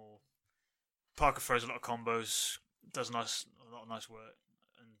it's more. Parker throws a lot of combos, does a lot of nice work,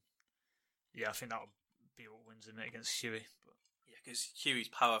 and yeah, I think that'll be what wins him against Hughie. But yeah, because Hughie's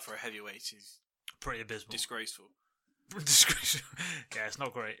power for a heavyweight is pretty abysmal, disgraceful. Yeah, it's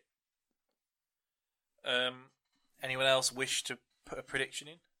not great. Anyone else wish to put a prediction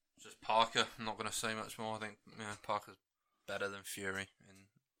in? Just Parker. I'm not going to say much more. I think Parker's better than Fury in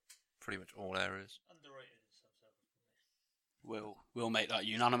pretty much all areas. We'll make that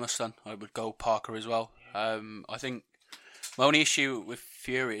unanimous then. I would go Parker as well. I think my only issue with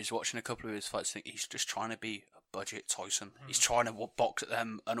Fury is watching a couple of his fights. I think he's just trying to be a budget Tyson. He's trying to box at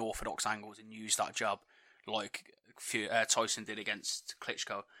them unorthodox angles and use that jab like Tyson did against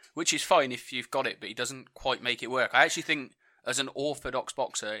Klitschko, which is fine if you've got it, but he doesn't quite make it work. I actually think as an orthodox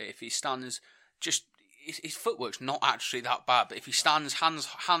boxer, if he stands just his footwork's not actually that bad, but if he stands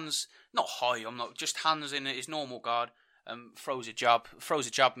hands not high, just hands in his normal guard, throws a jab,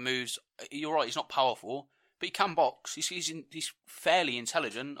 moves. You're right, he's not powerful, but he can box. He's fairly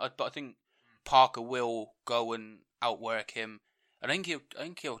intelligent, but I think Parker will go and outwork him. I think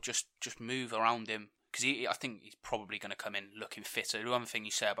he'll just move around him because I think he's probably going to come in looking fitter. The one thing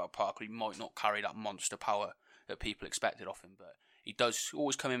you say about Parker, he might not carry that monster power that people expected of him, but he does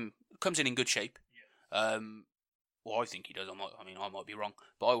always comes in good shape. Well, I think he does. I might be wrong,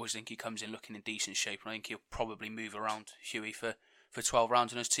 but I always think he comes in looking in decent shape, and I think he'll probably move around Huey for 12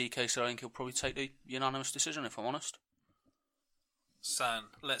 rounds in his TK. So I think he'll probably take the unanimous decision, if I'm honest. San,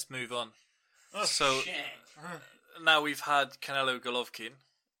 let's move on. So now we've had Canelo Golovkin.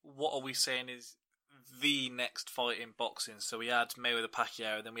 What are we saying is the next fight in boxing? So we had Mayweather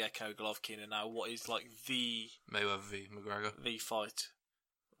Pacquiao, then we had Canelo Golovkin, and now what is like the Mayweather v McGregor? The fight.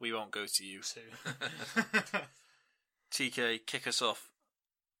 We won't go to you. TK, kick us off.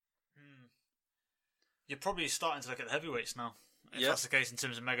 You're probably starting to look at the heavyweights now. If that's the case in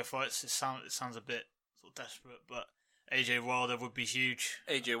terms of mega fights, it sounds a bit sort of desperate, but AJ Wilder would be huge.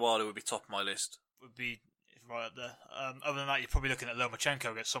 AJ Wilder would be top of my list. Would be right up there. Other than that, you're probably looking at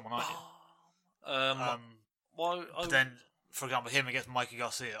Lomachenko against someone, aren't you? Then, for example, him against Mikey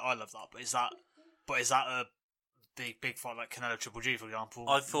Garcia, I love that. But is that a big fight like Canelo Triple G, for example?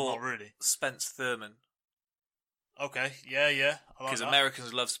 I thought not really. Spence Thurman. Okay, yeah. Because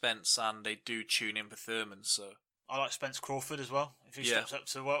Americans love Spence and they do tune in for Thurman, so... I like Spence Crawford as well, if he steps up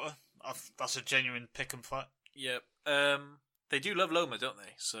to welter. That's a genuine pick and fight. Yep. They do love Loma, don't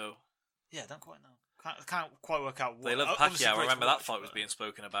they? So... Yeah, don't quite know. Can't quite work out what... They love Pacquiao. I remember that fight was being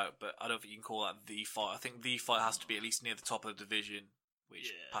spoken about, but I don't think you can call that the fight. I think the fight has to be at least near the top of the division,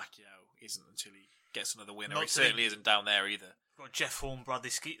 which Pacquiao isn't until he gets another winner. He certainly isn't down there either. Got Jeff Horn, Bradley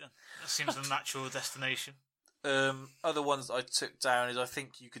Skeet then. That seems the natural destination. Other ones I took down is I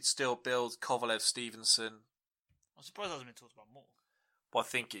think you could still build Kovalev Stevenson. I'm surprised that hasn't been talked about more. Well, I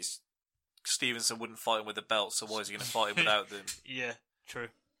think it's Stevenson wouldn't fight him with a belt, so why is he going to fight him without them? Yeah, true.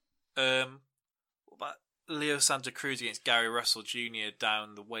 What about Leo Santa Cruz against Gary Russell Jr.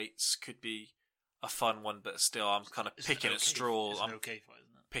 down the weights? Could be a fun one, but still, I'm kind of picking at straws. It's an okay fight,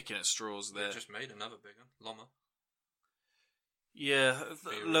 isn't it? Picking at straws there. They just made another big one, Loma. Yeah,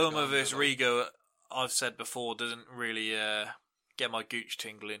 Loma versus Rigo, I've said before, doesn't really get my gooch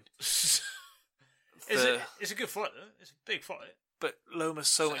tingling. It's a good fight, though. It's a big fight. But Loma's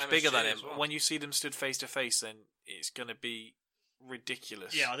so much bigger than him. Well. When you see them stood face to face, then it's going to be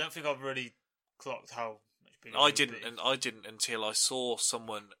ridiculous. Yeah, I don't think I've really clocked how much bigger. I didn't until I saw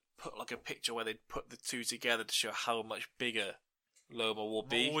someone put like a picture where they'd put the two together to show how much bigger Loma will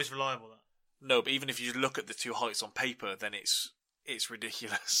be. Always reliable, that. No, but even if you look at the two heights on paper, then it's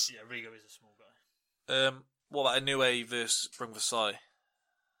ridiculous. Yeah, Rigo is a small guy. What about Inoue versus Brung Versailles?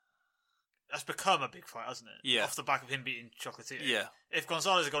 That's become a big fight, hasn't it? Yeah. Off the back of him beating Chocolatito. Yeah. If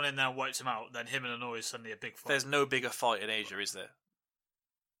Gonzalez had gone in there and wiped him out, then him and Inoue is suddenly a big fight. There's no bigger fight in Asia, is there?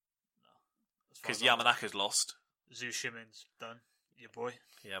 No. Because Yamanaka's lost. Zhu Shimin's done. Your boy.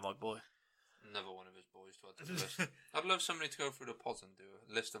 Yeah, my boy. Another one of his boys to add to the list. I'd love somebody to go through the pods and do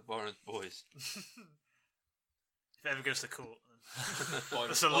a list of Byron's boys. If it ever goes to court,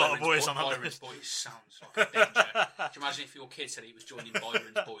 There's a lot of boys on that Byron's boys sounds like a danger. Can you imagine if your kid said he was joining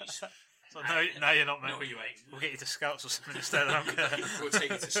Byron's boys? So no, you're not, mate. No, you ain't. We'll get you to Scouts or something instead. I don't care. We'll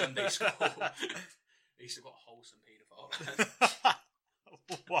take you to Sunday school. He's still got wholesome paedophile.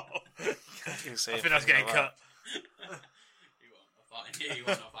 Wow. I think that's getting cut. You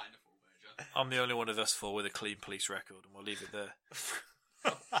won't find the full version. I'm the only one of us four with a clean police record, and we'll leave it there.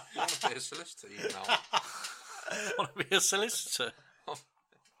 You want to be a solicitor, you know? I want to be a solicitor.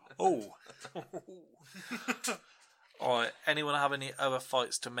 Oh. Alright, anyone have any other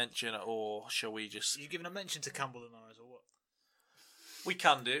fights to mention, or shall we just... Are you giving a mention to Campbell and Norris, or what? We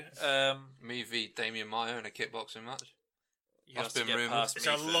can do. Me v Damien Maia in a kickboxing match. That's been rumoured. It's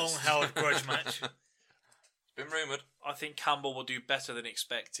a long-held grudge match. It's been rumoured. I think Campbell will do better than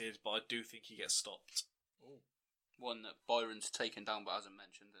expected, but I do think he gets stopped. Ooh. One that Byron's taken down but hasn't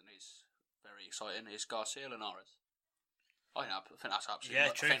mentioned and is very exciting is Garcia Linares. I think that's absolutely.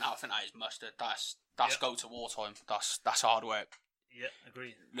 Yeah, true. I think that is mustard. That's go to wartime. That's hard work. Yeah,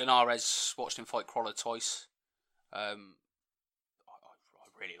 agreed. Linares, watched him fight Crawler twice. I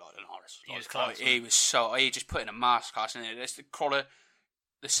really like Linares. He was class. He just put in a masterclass in it. It's the Crawler,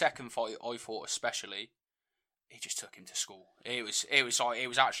 the second fight I fought especially. He just took him to school. It was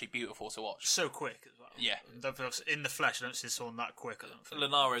actually beautiful to watch. So quick as well. Yeah. In the flesh, I don't see someone that quick. I don't think.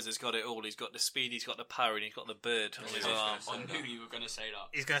 Linares has got it all. He's got the speed, he's got the power, and he's got the bird on his arm. I knew you were going to say that.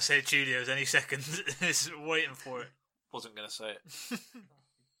 He's going to say Julio's any second. He's waiting for it. Wasn't going to say it.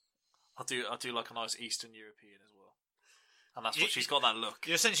 I do like a nice Eastern European as well, and that's what she's got that look.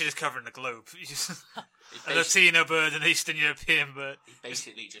 You're essentially just covering the globe. A Latino bird, an Eastern European bird. He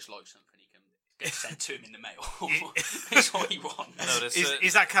basically just likes something he can get sent to him in the mail. That's what he wants. No,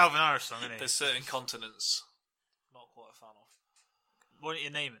 is that Calvin Harris song? Isn't he? There's certain continents not quite a fan of. Why don't you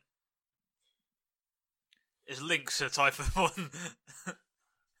name it? Is Lynx a type of one?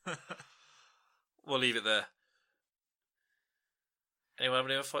 We'll leave it there. Anyone have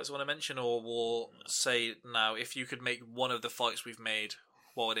any other fights I want to mention, or we'll say now, if you could make one of the fights we've made,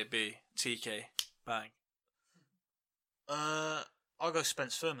 what would it be? TK, bang. I'll go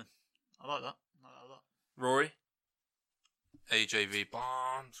Spence Furman. I like that. Rory? AJV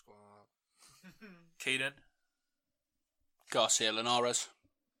Bomb Squad. Keenan? Garcia Linares.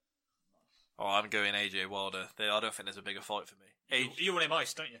 Oh, I'm going AJ Wilder. I don't think there's a bigger fight for me. You want him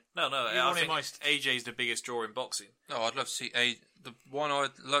iced, don't you? No. You I want think him iced. AJ's the biggest draw in boxing. No, I'd love to see the one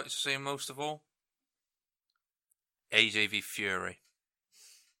I'd like to see most of all. AJV Fury.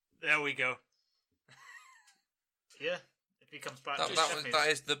 There we go. Yeah, if he comes back, that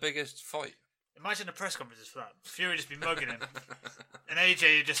is the biggest fight. Imagine the press conferences for that. Fury just be mugging him, and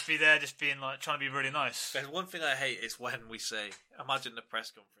AJ would just be there, just being like trying to be really nice. There's one thing I hate is when we say, "Imagine the press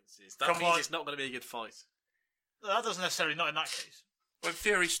conferences." That Come means on. it's not going to be a good fight. That doesn't necessarily, not in that case. When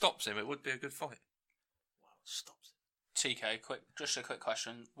Fury stops him, it would be a good fight. Wow, stops it. TK, just a quick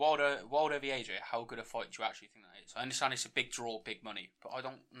question. Wilder v AJ, how good a fight do you actually think that is? I understand it's a big draw, big money, but I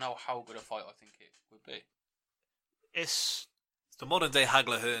don't know how good a fight I think it would be. It's the modern day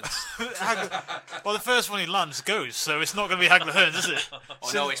Hagler Hearns. Well, the first one he lands goes, so it's not going to be Hagler Hearns, is it?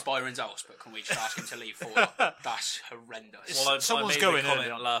 I know it's Byron's house, but can we just ask him to leave for that? That's horrendous. Well, Someone's I made going a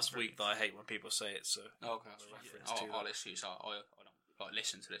comment in. last week that I hate when people say it, so Okay. I'll excuse that. I don't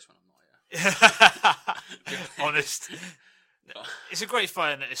listen to this when I'm not here. Honest. It's a great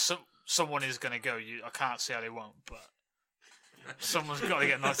fight, and someone is going to go. I can't see how they won't, but someone's got to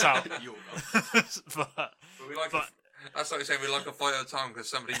get knocked out. You'll go. That's like saying we like a fight at a time because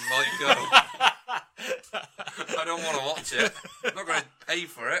somebody might go. I don't want to watch it. I'm not going to pay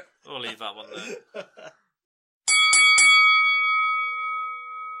for it. we'll leave that one there.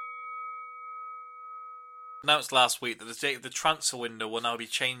 Announced last week that the date of the transfer window will now be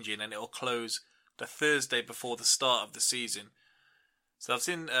changing, and it will close the Thursday before the start of the season. So I've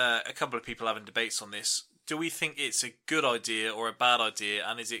seen a couple of people having debates on this. Do we think it's a good idea or a bad idea,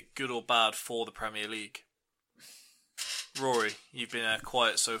 and is it good or bad for the Premier League? Rory, you've been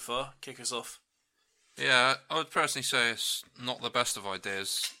quiet so far. Kick us off. Yeah, I would personally say it's not the best of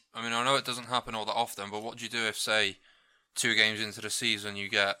ideas. I mean, I know it doesn't happen all that often, but what do you do if, say, 2 games into the season you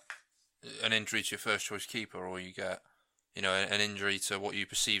get an injury to your first choice keeper, or you get, an injury to what you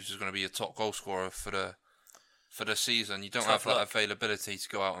perceive is going to be your top goal scorer for the season? You don't have that availability to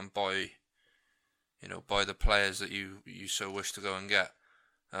go out and buy the players that you so wish to go and get.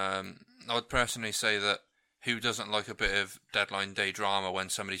 I would personally say that who doesn't like a bit of deadline day drama when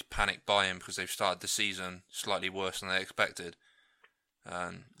somebody's panicked buying because they've started the season slightly worse than they expected?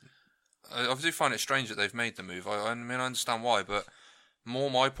 I do find it strange that they've made the move. I mean, I understand why, but more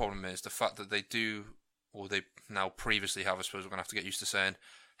my problem is the fact that they do, or they now previously have, I suppose we're going to have to get used to saying,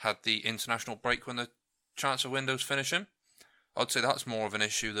 had the international break when the transfer window's finishing. I'd say that's more of an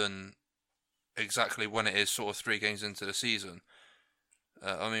issue than exactly when it is sort of 3 games into the season.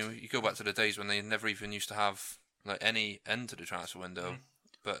 I mean, you go back to the days when they never even used to have any end to the transfer window,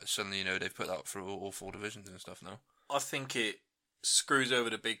 but suddenly they've put that through all 4 divisions and stuff now. I think it screws over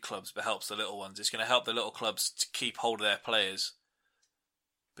the big clubs but helps the little ones. It's going to help the little clubs to keep hold of their players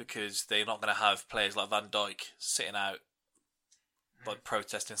because they're not going to have players like Van Dijk sitting out by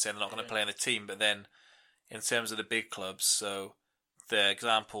protesting, saying they're not going to play in the team. But then, in terms of the big clubs, so the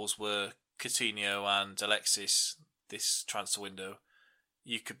examples were Coutinho and Alexis this transfer window.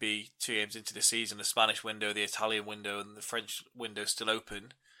 You could be 2 games into the season, the Spanish window, the Italian window, and the French window still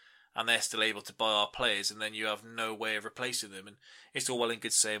open, and they're still able to buy our players, and then you have no way of replacing them. And it's all well and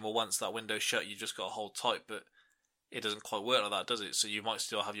good saying, well, once that window's shut, you've just got to hold tight, but it doesn't quite work like that, does it? So you might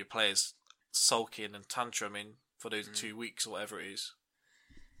still have your players sulking and tantruming for those 2 weeks or whatever it is.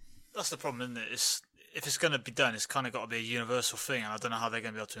 That's the problem, isn't it? If it's going to be done, it's kind of got to be a universal thing, and I don't know how they're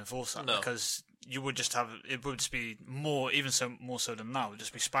going to be able to enforce that because you would just have it would just be more so than now. It would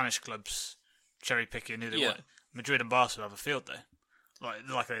just be Spanish clubs cherry picking who they want. Madrid and Barca would have a field day,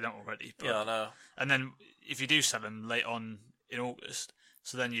 like they don't already. But, I know. And then if you do sell them late on in August,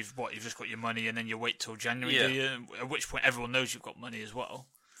 so then you've just got your money, and then you wait till January, do you? At which point everyone knows you've got money as well.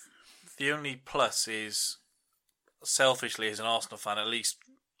 The only plus is, selfishly as an Arsenal fan, at least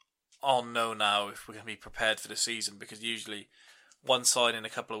I'll know now if we're going to be prepared for the season, because usually one signing a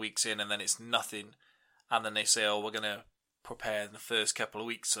couple of weeks in and then it's nothing, and then they say, we're going to prepare in the first couple of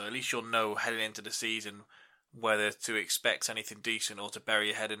weeks, so at least you'll know heading into the season whether to expect anything decent or to bury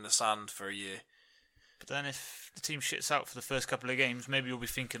your head in the sand for a year. But then if the team shits out for the first couple of games, maybe you'll be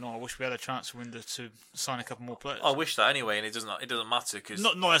thinking, I wish we had a transfer window to sign a couple more players. I wish that anyway, and it doesn't matter. Cause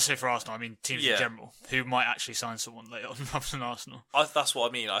not necessarily for Arsenal, I mean teams in general, who might actually sign someone later on rather than Arsenal. That's what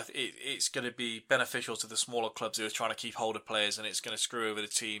I mean. It's going to be beneficial to the smaller clubs who are trying to keep hold of players, and it's going to screw over the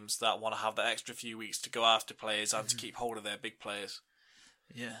teams that want to have that extra few weeks to go after players and to keep hold of their big players.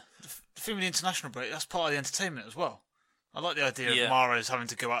 Yeah. The thing with the international break, that's part of the entertainment as well. I like the idea of Mahrez having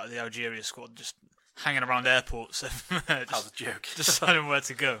to go out of the Algeria squad, just hanging around airports. That's a joke. Just deciding where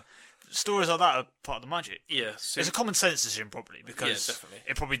to go. Stories like that are part of the magic. Yeah. It's a common sense decision, probably, because definitely.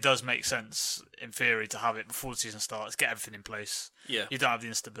 It probably does make sense, in theory, to have it before the season starts, get everything in place. Yeah. You don't have the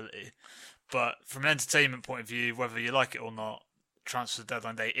instability. But from an entertainment point of view, whether you like it or not, transfer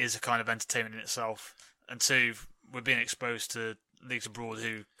deadline day is a kind of entertainment in itself. And two, we're being exposed to leagues abroad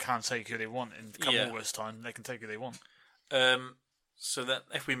who can take who they want in a couple of August time. They can take who they want. So then,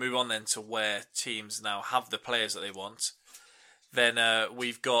 if we move on then to where teams now have the players that they want, then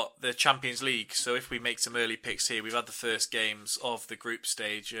we've got the Champions League. So if we make some early picks here, we've had the first games of the group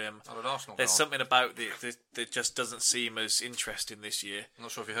stage. There's something about that just doesn't seem as interesting this year. I'm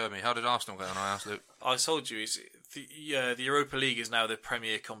not sure if you heard me. How did Arsenal go on? I asked Luke. I told you, the Europa League is now the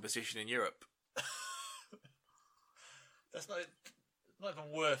premier competition in Europe. That's not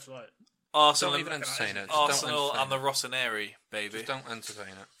even worth Arsenal, don't even entertain it. Arsenal and the Rossoneri, baby. Just don't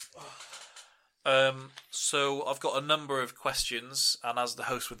entertain it. So I've got a number of questions, and as the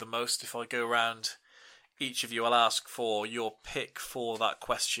host with the most, if I go around each of you, I'll ask for your pick for that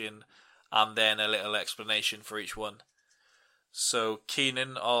question, and then a little explanation for each one. So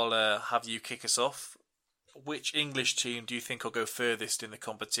Keenan, I'll have you kick us off. Which English team do you think will go furthest in the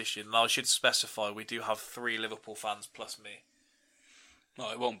competition? Now I should specify we do have 3 Liverpool fans plus me. No,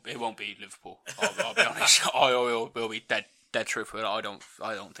 it won't be Liverpool. I'll be honest. I will be dead truthful. I don't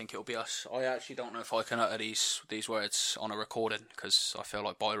think it'll be us. I actually don't know if I can utter these words on a recording, because I feel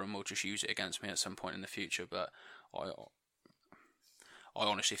like Byron will just use it against me at some point in the future. But I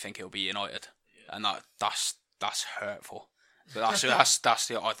honestly think it'll be United, and that's hurtful. But I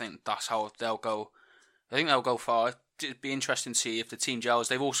think that's how they'll go. I think they'll go far. It'd be interesting to see if the team gels.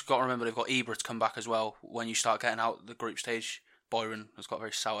 They've also got to remember they've got Ibra to come back as well. When you start getting out the group stage, Byron has got a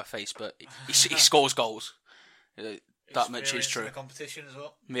very sour face, but he scores goals. That much is true. In the competition as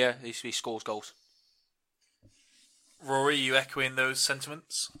well. Yeah, he scores goals. Rory, you echoing those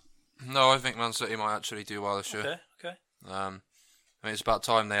sentiments? No, I think Man City might actually do well this year. Okay. I mean, it's about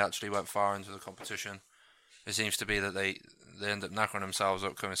time they actually went far into the competition. It seems to be that they end up knackering themselves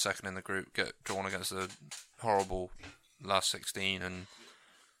up, coming second in the group, get drawn against the horrible last 16, and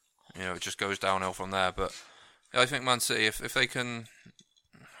it just goes downhill from there. But I think Man City, if they can,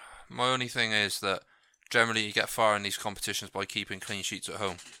 my only thing is that generally you get far in these competitions by keeping clean sheets at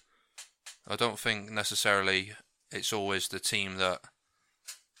home. I don't think necessarily it's always the team that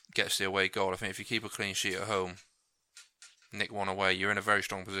gets the away goal. I think if you keep a clean sheet at home, nick one away, you're in a very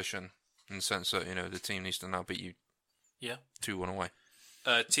strong position in the sense that the team needs to now beat you 2-1 away.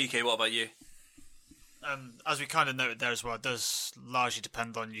 TK, what about you? As we kind of noted there as well, it does largely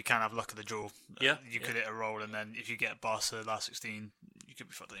depend on, you can have luck of the draw. You could hit a roll, and then if you get Barca last 16, you could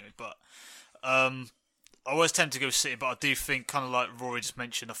be fucked anyway. But I always tend to go City, but I do think, kind of like Rory just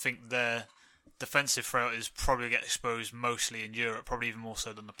mentioned, I think their defensive frailties probably get exposed mostly in Europe, probably even more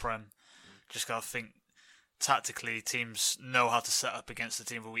so than the Prem. Just because I think tactically teams know how to set up against the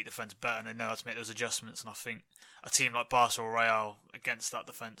team with a weak defence better, and they know how to make those adjustments. And I think a team like Barca or Real against that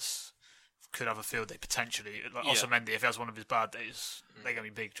defence could have a field day potentially. Like Otamendi, if he has one of his bad days, they're going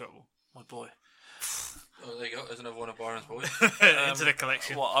to be big trouble. My boy. Oh, there you go. There's another one of Byron's boys. Into the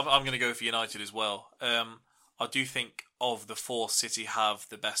collection. Well, I'm going to go for United as well. I do think of the 4, City have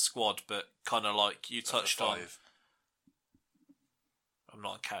the best squad, but kind of like you touched on. I'm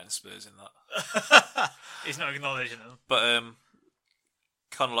not counting Spurs in that. He's not acknowledging them. But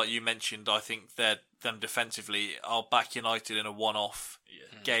kind of like you mentioned, I think them defensively, I'll back United in a one-off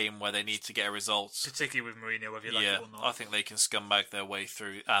game where they need to get a result. Particularly with Mourinho, whether you like it or not. I think they can scumbag their way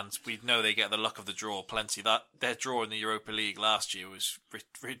through, and we know they get the luck of the draw plenty. That their draw in the Europa League last year was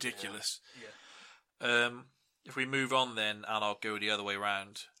ridiculous. If we move on then, and I'll go the other way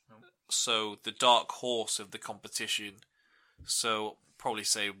round. So the dark horse of the competition, so probably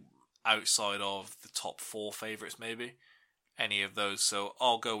say outside of the top 4 favourites maybe, any of those. So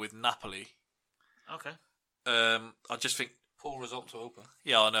I'll go with Napoli. Okay. I just think... Poor result to open.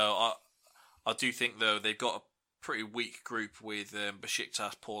 Yeah, I know. I do think, though, they've got a pretty weak group with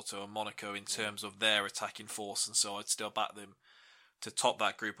Besiktas, Porto and Monaco in terms of their attacking force, and so I'd still back them to top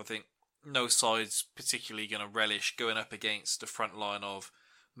that group. I think no side's particularly going to relish going up against the front line of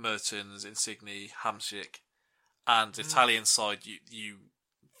Mertens, Insigne, Hamsik, and Italian side,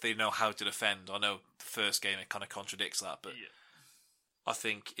 they know how to defend. I know the first game it kind of contradicts that, but I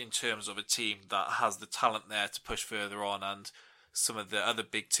think in terms of a team that has the talent there to push further on, and some of the other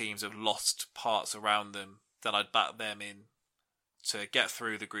big teams have lost parts around them, then I'd back them in to get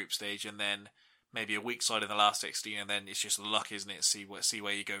through the group stage, and then maybe a weak side in the last 16, and then it's just luck, isn't it? See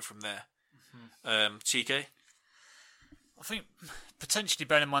where you go from there. Chike? I think potentially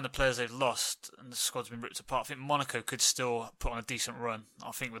bearing in mind the players they've lost and the squad's been ripped apart, I think Monaco could still put on a decent run.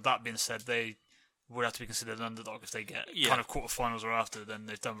 I think with that being said, they would have to be considered an underdog if they get kind of quarterfinals or after. Then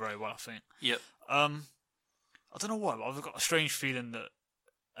they've done very well, I think. Yep. I don't know why, but I've got a strange feeling that,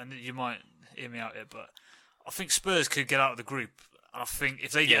 and you might hear me out here, but I think Spurs could get out of the group. And I think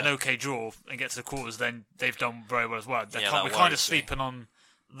if they get an okay draw and get to the quarters, then they've done very well as well. We're kind of sleeping on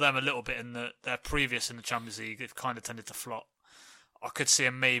them a little bit in that they're previous in the Champions League. They've kind of tended to flop. I could see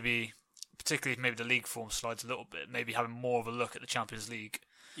them maybe, particularly if maybe the league form slides a little bit, maybe having more of a look at the Champions League.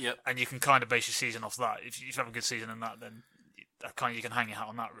 Yep. And you can kind of base your season off that. If you have a good season in that, then you can hang your hat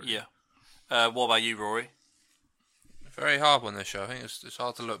on that, really. Yeah. What about you, Rory? Very hard one this show. I think it's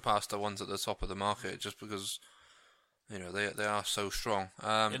hard to look past the ones at the top of the market just because, you know, they are so strong.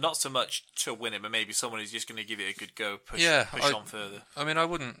 Not so much to win it, but maybe someone who's just going to give it a good go, push on further. I mean, I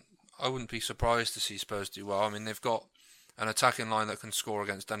wouldn't be surprised to see Spurs do well. I mean, they've got an attacking line that can score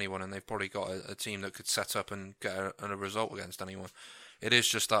against anyone, and they've probably got a team that could set up and get a result against anyone. It is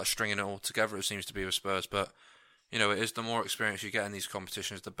just that stringing it all together, it seems to be with Spurs. But, you know, it is the more experience you get in these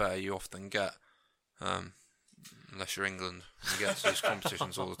competitions, the better you often get. Unless you're England, you get to these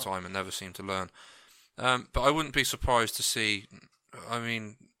competitions all the time and never seem to learn. But I wouldn't be surprised to see, I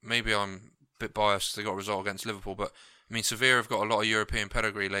mean, maybe I'm a bit biased, they got a result against Liverpool, but I mean, Sevilla have got a lot of European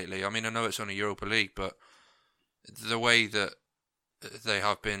pedigree lately. I mean, I know it's only Europa League, but the way that they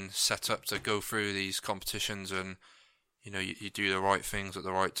have been set up to go through these competitions and, you know, you do the right things at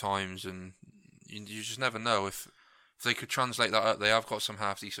the right times, and you just never know if they could translate that up. They have got some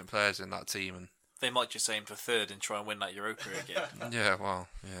half-decent players in that team, and they might just aim for third and try and win that Europa again. Yeah,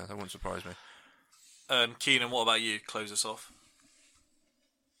 that wouldn't surprise me. Keenan, what about you? Close us off.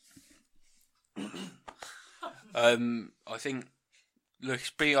 I think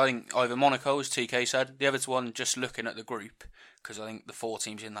either Monaco, as TK said, the other one, just looking at the group, because I think the 4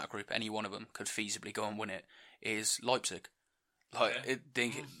 teams in that group, any one of them could feasibly go and win it, is Leipzig.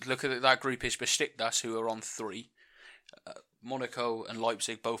 Look at that group is Besiktas, who are on 3. Monaco and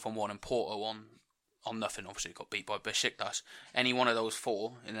Leipzig both on 1, and Porto on nothing. Obviously got beat by Besiktas. Any one of those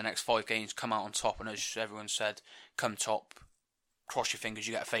 4 in the next 5 games come out on top, and as everyone said, come top, cross your fingers,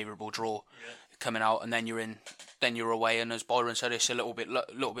 you get a favourable draw coming out, and then you're away. And as Byron said, it's a little bit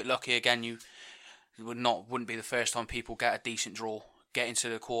lucky again. You wouldn't be the first time people get a decent draw, get into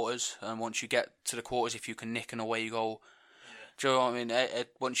the quarters, and once you get to the quarters, if you can nick an away goal, do you know what I mean?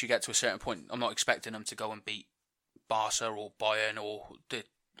 Once you get to a certain point, I'm not expecting them to go and beat Barca or Bayern or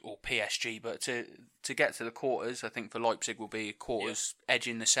PSG, but to get to the quarters, I think for Leipzig will be quarters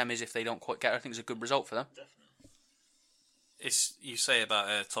edging the semis if they don't quite get it. I think it's a good result for them. Definitely. It's you say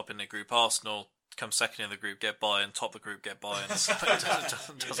about topping the group. Arsenal come second in the group, get Bayern. Top the group, get Bayern. So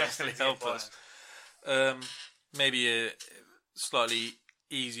it doesn't really help us. Maybe a slightly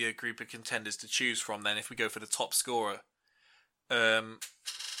easier group of contenders to choose from then if we go for the top scorer. So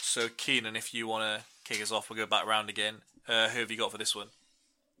Keenan, if you want to kick us off, we'll go back round again. Who have you got for this one?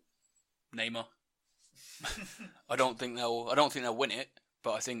 Neymar. I don't think they'll win it,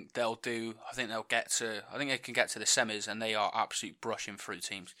 but I think they can get to the semis, and they are absolutely brushing through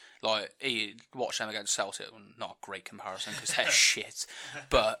teams. Like, watch them against Celtic. Not a great comparison because they're shit,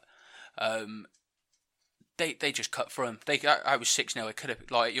 but they just cut through them. I was 6-0. It could have,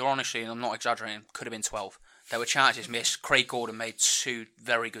 like, you're honestly, and I'm not exaggerating, could have been 12. There were chances missed. Craig Gordon made 2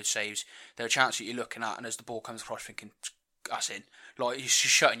 very good saves. There were chances that you're looking at, and as the ball comes across, thinking, As in, like, you're just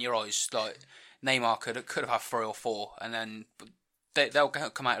shutting your eyes. Like, Neymar could have had 3 or 4, and then they'll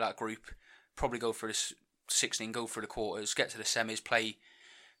come out of that group, probably go through the 16, go through the quarters, get to the semis, play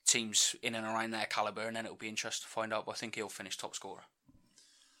teams in and around their calibre, and then it'll be interesting to find out. But I think he'll finish top scorer.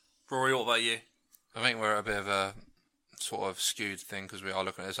 Rory, what about you? I think we're at a bit of a sort of skewed thing because we are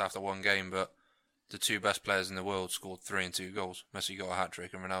looking at this after one game, but the 2 best players in the world scored 3 and 2 goals. Messi got a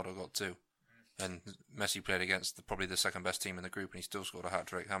hat-trick and Ronaldo got 2. And Messi played against probably the second best team in the group and he still scored a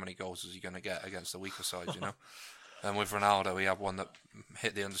hat-trick. How many goals is he going to get against the weaker side, you know? And with Ronaldo, he had one that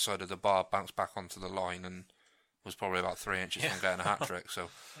hit the underside of the bar, bounced back onto the line and was probably about 3 inches from getting a hat-trick. So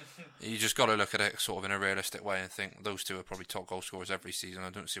you just got to look at it sort of in a realistic way and think those 2 are probably top goal scorers every season. I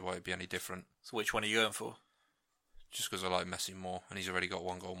don't see why it'd be any different. So which one are you going for? Just because I like Messi more and he's already got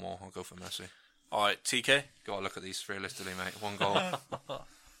 1 goal more, I'll go for Messi. Alright, TK? Got to look at these realistically, mate. 1 goal.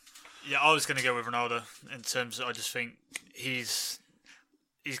 Yeah, I was going to go with Ronaldo in terms of I just think he's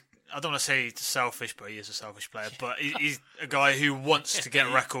I don't want to say selfish, but he is a selfish player. But he's a guy who wants to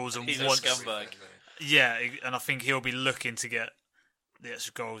get records and he's wants. a scumbag. Yeah, and I think he'll be looking to get the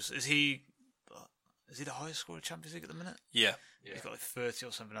extra goals. Is he the highest scorer in Champions League at the minute? Yeah. He's got like 30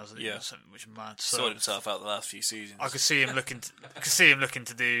 or something, hasn't he? Yeah. Something which is mad. Sorted himself out the last few seasons. I could see him looking.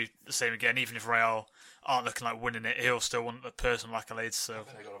 To do the same again, even if Real aren't looking like winning it. He'll still want the personal accolades. So I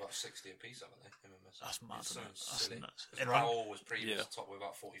think they got about 60 apiece, haven't they? that's mad. That's nuts. Raul was previous top with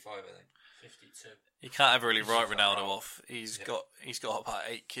about 45, I think. 52. You can't ever really write Ronaldo off. He's got about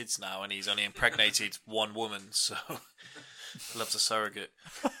 8 kids now, and he's only impregnated 1 woman, so loves a surrogate.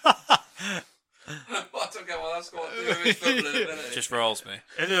 I don't get what that's got to do with his football in a minute. Just rolls me.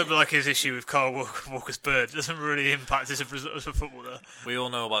 It looked like his issue with Carl Walker's bird. It doesn't really impact his as a footballer. We all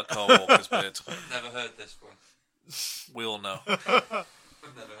know about Carl Walker's beard. Never heard this one. We all know. I've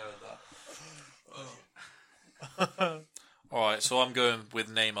never heard that. Alright, so I'm going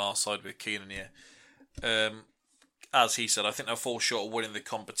with Neymar side with Keenan here. As he said, I think they'll fall short of winning the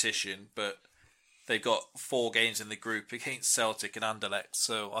competition, but they've got 4 games in the group against Celtic and Anderlecht,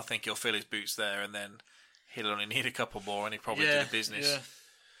 so I think he'll fill his boots there, and then he'll only need a couple more, and he'll probably do the business. Yeah.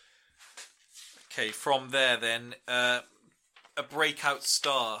 Okay, from there then, a breakout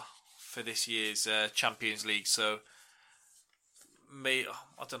star for this year's Champions League. So, I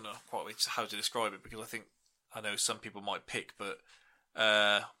don't know quite how to describe it, because I know some people might pick, but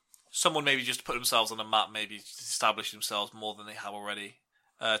someone maybe just put themselves on the map, maybe establish themselves more than they have already.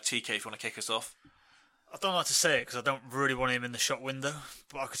 TK, if you want to kick us off. I don't like to say it because I don't really want him in the shop window,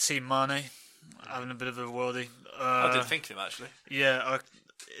 but I could see Mane having a bit of a worldie. I didn't think of him, actually. Yeah,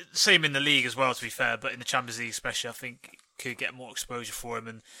 same in the league as well, to be fair, but in the Champions League especially, I think could get more exposure for him.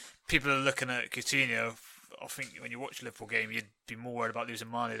 And people are looking at Coutinho. I think when you watch a Liverpool game, you'd be more worried about losing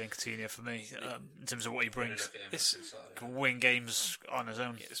Mane than Coutinho for me, in terms of what he brings. Can win games on his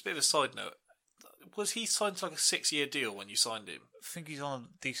own. Yeah, it's a bit of a side note. Was he signed to like a 6-year deal when you signed him? I think he's on a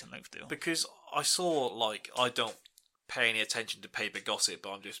decent length deal. Because I saw, I don't pay any attention to paper gossip,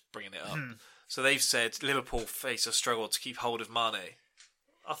 but I'm just bringing it up. So they've said Liverpool face a struggle to keep hold of Mane.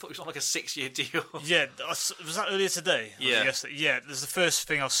 I thought it was on like a 6-year deal. Yeah, was that earlier today? Yeah. Yeah, there's the first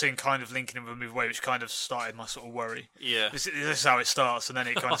thing I've seen kind of linking him with a move away, which kind of started my sort of worry. Yeah. This is how it starts, and then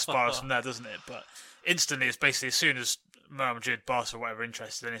it kind of spirals from there, doesn't it? But instantly, it's basically as soon as Real Madrid, Barca, or whatever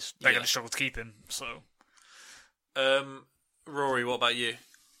interested, then they're going to struggle to keep him. So, Rory, what about you?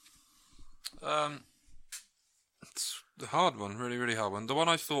 It's a hard one, really, really hard one. The one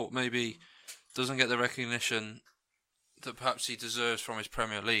I thought maybe doesn't get the recognition that perhaps he deserves from his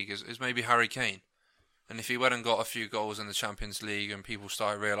Premier League is maybe Harry Kane. And if he went and got a few goals in the Champions League and people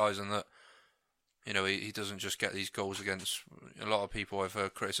started realising that, you know, he doesn't just get these goals against, a lot of people I've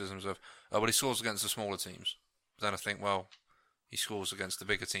heard criticisms of, but he scores against the smaller teams. Then I think, well, he scores against the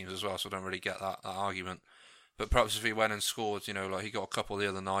bigger teams as well, so I don't really get that argument. But perhaps if he went and scored, you know, like he got a couple the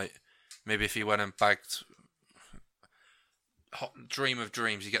other night, maybe if he went and bagged dream of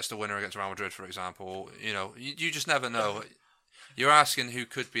dreams, he gets the winner against Real Madrid, for example. You know, you just never know. You're asking who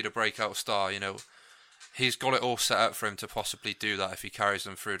could be the breakout star. You know, he's got it all set up for him to possibly do that if he carries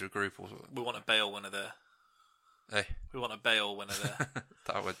them through the group. We want a Bale winner there. Hey, we want a Bale winner there.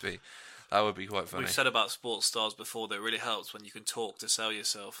 That would be quite funny. We've said about sports stars before that it really helps when you can talk to sell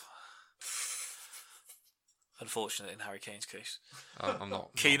yourself. Unfortunately, in Harry Kane's case. I'm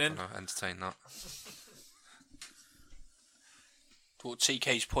not Keenan, going to entertain that. Well,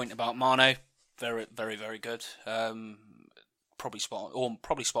 TK's point about Mane, very, very, very good. Probably spot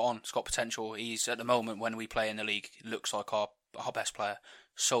on. He's got potential. He's at the moment when we play in the league, looks like our best player.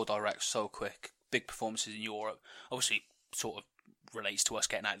 So direct, so quick, big performances in Europe. Obviously, sort of relates to us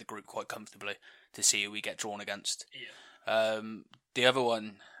getting out of the group quite comfortably to see who we get drawn against. The other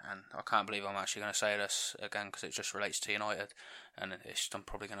one, and I can't believe I'm actually going to say this again because it just relates to United, and I'm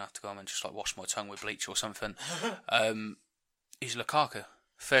probably going to have to go home and just like wash my tongue with bleach or something. Is Lukaku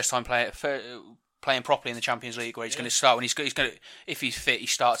first time playing properly in the Champions League, where he's going to start when he's going to, if he's fit, he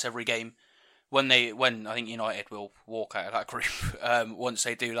starts every game. When I think United will walk out of that group once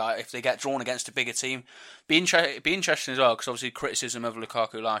they do that, if they get drawn against a bigger team, be interesting as well, because obviously criticism of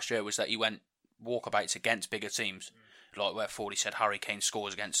Lukaku last year was that he went walkabouts against bigger teams, like where Fordy said Harry Kane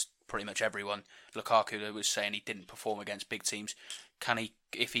scores against pretty much everyone. Lukaku was saying he didn't perform against big teams.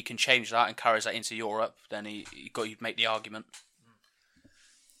 If he can change that and carries that into Europe, then you'd make the argument.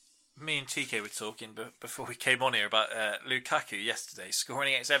 Me and TK were talking before we came on here about Lukaku yesterday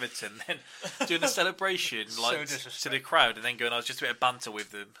scoring against Everton, then doing a celebration to the crowd, and then going, I was just a bit of banter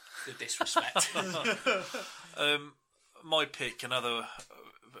with them. The disrespect. My pick, another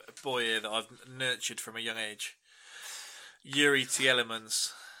boy here that I've nurtured from a young age, Yuri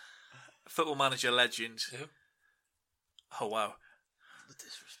Tielemans, Football Manager legend. Who? Oh wow! Do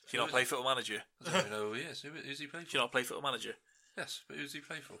you not play Football Manager? I don't even know who he is. Who's he playing for? Do you not play Football Manager? Yes, but who's he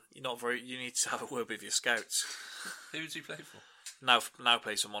play for? You're not very. You need to have a word with your scouts. Who's he play for? Now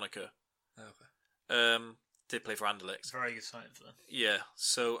plays for Monaco. Oh, okay. Did play for Anderlecht. Very good signing for them. Yeah,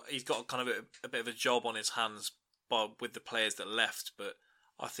 so he's got kind of a bit of a job on his hands, with the players that left. But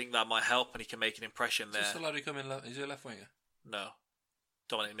I think that might help, and he can make an impression there. Is allowed to come in? Is he a left winger? No,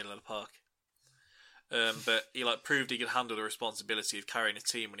 dominate middle of the park. But he proved he could handle the responsibility of carrying a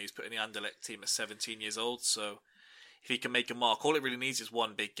team when he was put in the Anderlecht team at 17 years old. So if he can make a mark, all it really needs is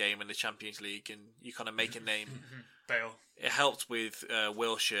one big game in the Champions League, and you kind of make a name. Bale. It helped with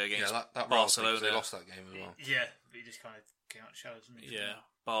Wilshere against that Barcelona. They lost that game as well. Yeah, but he just kind of came out of shadows, didn't he? Yeah,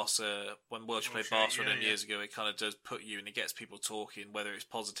 Barca, when Wilshere played Barca years ago, it kind of does put you, and it gets people talking, whether it's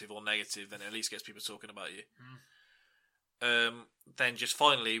positive or negative, then it at least gets people talking about you. Then just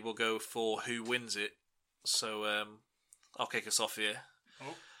finally, we'll go for who wins it. So I'll kick us off here.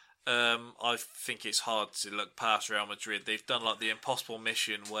 I think it's hard to look past Real Madrid. They've done the impossible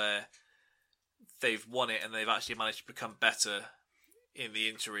mission where they've won it and they've actually managed to become better in the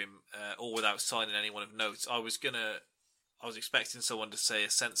interim, all without signing anyone of note. I was expecting someone to say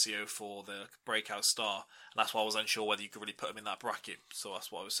Asensio for the breakout star, and that's why I was unsure whether you could really put him in that bracket. So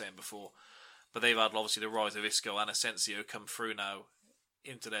that's what I was saying before. But they've had obviously the rise of Isco and Asensio come through now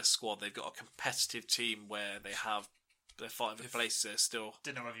into their squad. They've got a competitive team where they're fighting for places. They're still.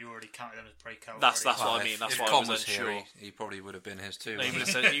 Didn't know whether you already counted them as breakout. That's what I mean. That's why I was unsure. Here, he probably would have been his too. No, he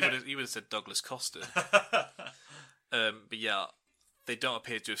would have said Douglas Costa. But yeah, they don't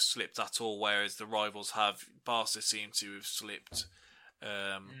appear to have slipped at all. Whereas the rivals have. Barca seem to have slipped.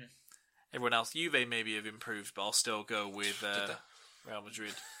 Everyone else, Juve maybe have improved, but I'll still go with Real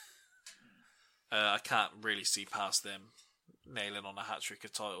Madrid. I can't really see past them nailing on a hat-trick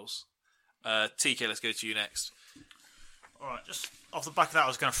of titles. TK, let's go to you next. Alright, just off the back of that, I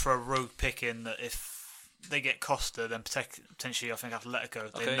was going to throw a rogue pick in that if they get Costa, then potentially I think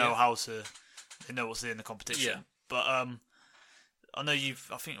Atletico, they know what's in the competition. Yeah. But I know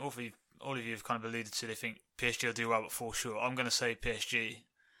I think all of you have kind of alluded to they think PSG will do well but fall short. I'm going to say PSG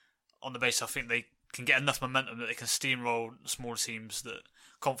on the basis I think they can get enough momentum that they can steamroll smaller teams, that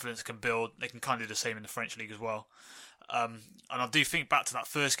confidence can build. They can kind of do the same in the French league as well. And I do think back to that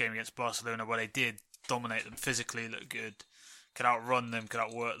first game against Barcelona where they did dominate them physically, look good, could outrun them, could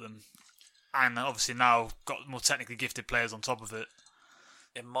outwork them, and obviously now got more technically gifted players on top of it.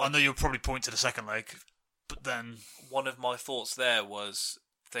 I know you'll probably point to the second leg, but then one of my thoughts there was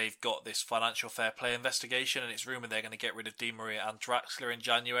they've got this financial fair play investigation, and it's rumoured they're going to get rid of Di Maria and Draxler in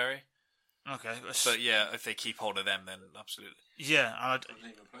January. Okay, but yeah, if they keep hold of them, then absolutely. Yeah,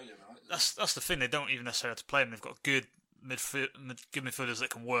 that's the thing. They don't even necessarily have to play them. They've got good midfielders that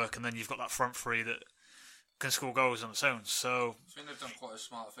can work, and then you've got that front three that can score goals on its own. So I think they've done quite a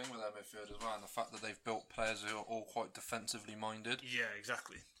smart thing with their midfield as well, and the fact that they've built players who are all quite defensively minded. Yeah,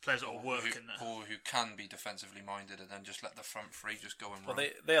 exactly. Players that will work in there. Or who can be defensively minded, and then just let the front three just go and run. Well,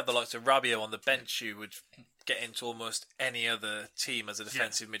 they have the likes of Rabiot on the bench who would get into almost any other team as a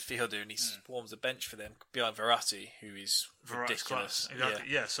defensive midfielder, and he swarms the bench for them behind Verratti, who is ridiculous. Exactly.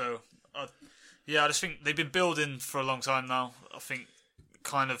 Yeah. So I just think they've been building for a long time now. I think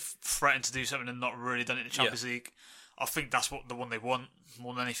kind of threatened to do something and not really done it in the Champions League. I think that's the one they want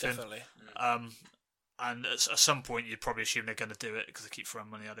more than anything. Definitely. And at some point you'd probably assume they're going to do it because they keep throwing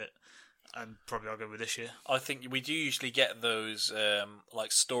money at it. And probably I'll go with this year. I think we do usually get those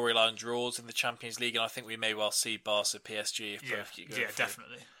storyline draws in the Champions League, and I think we may well see Barca PSG if both keep going through.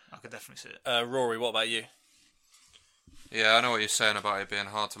 Definitely. I could definitely see it. Rory, what about you? Yeah, I know what you're saying about it being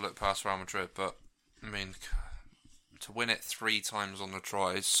hard to look past Real Madrid, but I mean, to win it 3 times on the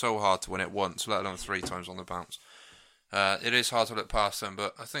trot. It's so hard to win it once, let alone 3 times on the bounce. It is hard to look past them,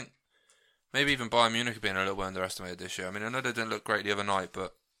 but I think maybe even Bayern Munich have been a little bit underestimated this year. I mean, I know they didn't look great the other night,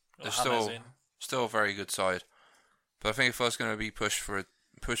 but they're still a very good side. But I think if I was going to be pushed for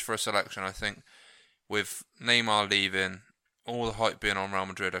a selection, I think with Neymar leaving, all the hype being on Real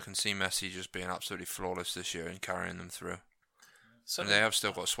Madrid, I can see Messi just being absolutely flawless this year and carrying them through. And they have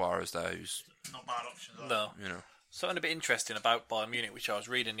still got Suarez there, who's not bad options. No, you know. Something a bit interesting about Bayern Munich, which I was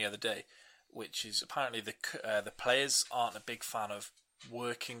reading the other day, which is apparently the players aren't a big fan of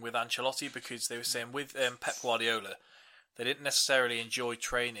working with Ancelotti, because they were saying with Pep Guardiola, they didn't necessarily enjoy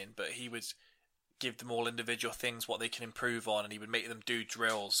training, but he would give them all individual things what they can improve on, and he would make them do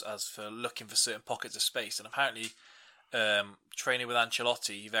drills as for looking for certain pockets of space. And apparently, training with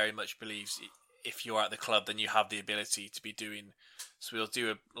Ancelotti, he very much believes if you're at the club, then you have the ability to be doing. So we'll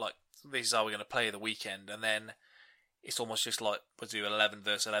do this is how we're going to play the weekend, and then it's almost just like we'll do an 11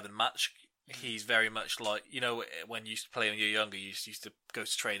 versus 11 match. He's very much like, you know, when you used to play when you were younger, you used to go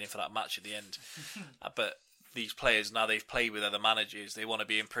to training for that match at the end. But these players, now they've played with other managers, they want to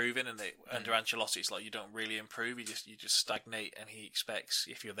be improving, and under Ancelotti, it's like you don't really improve, you just stagnate, and he expects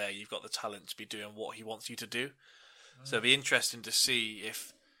if you're there, you've got the talent to be doing what he wants you to do. So it'd be interesting to see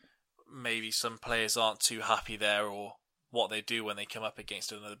if maybe some players aren't too happy there, or what they do when they come up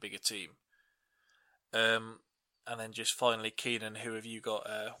against another bigger team. And then just finally, Keenan, who have you got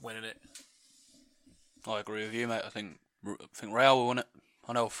winning it? I agree with you, mate. I think Real will win it.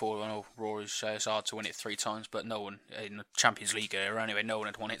 I know Rory says it's hard to win it 3 times, but no one in the Champions League era anyway, no one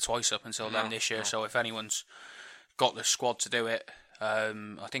had won it twice up until then this year. No. So if anyone's got the squad to do it, I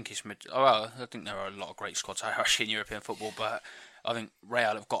think I think there are a lot of great squads actually in European football, but I think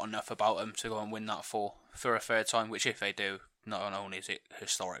Real have got enough about them to go and win that for a third time. Which, if they do, not only is it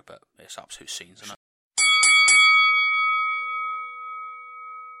historic, but it's absolute scenes, isn't it?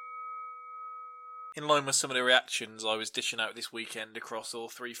 In line with some of the reactions I was dishing out this weekend across all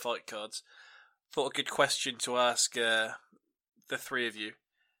 3 fight cards, thought a good question to ask the 3 of you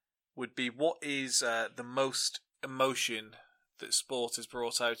would be, what is the most emotion that sport has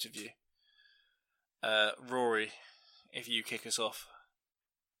brought out of you? Rory, if you kick us off.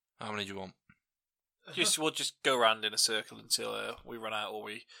 How many do you want? We'll just go around in a circle until we run out, or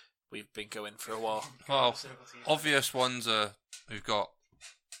we've been going for a while. Well, obvious ones are we've got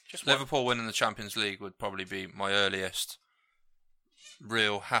Liverpool winning the Champions League would probably be my earliest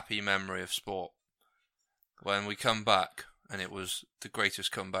real happy memory of sport. When we come back, and it was the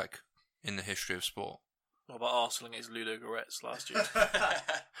greatest comeback in the history of sport. What about Arsenal against Ludo Goretz last year?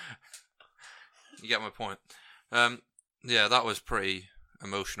 You get my point. Yeah, that was pretty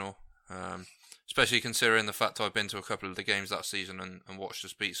emotional. Especially considering the fact I've been to a couple of the games that season and watched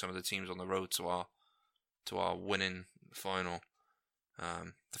us beat some of the teams on the road to our winning final.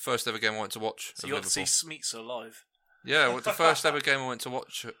 The first ever game I went to watch. So you got to see Smeets live. Yeah, well, the first ever game I went to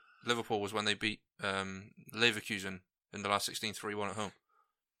watch at Liverpool was when they beat Leverkusen in the last 16 3-1 at home.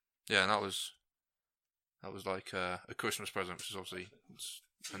 Yeah, and that was like a Christmas present, which is obviously.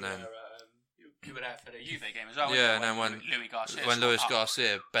 And then you were there for the Juve game as well. Yeah, and then when Luis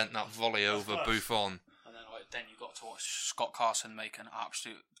Garcia bent that volley over Buffon. And then you got to watch Scott Carson make an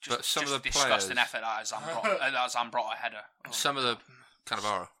absolute players, disgusting effort at Zambrotta header. Some of the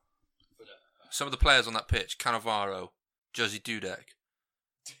Cannavaro. Some of the players on that pitch: Cannavaro, Jerzy Dudek,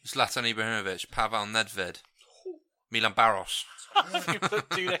 Zlatan Ibrahimovic, Pavel Nedved, Milan Baros. You put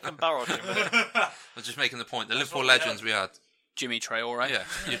Dudek and Baros in with it. I was just making the point. The Liverpool legends we had. Jimmy Traore. Yeah,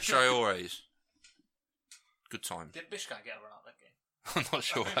 your Traores. Good time. Did Bishkan get a run out that game? I'm not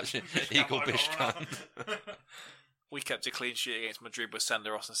sure, actually. Igor Bishkan. We kept a clean sheet against Madrid with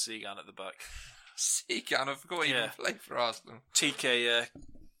Senderos and Segan at the back. Segan, I forgot he even played for Arsenal. TK,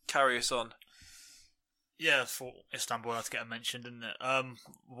 carry us on. Yeah, for Istanbul, I had to get a mention, didn't it?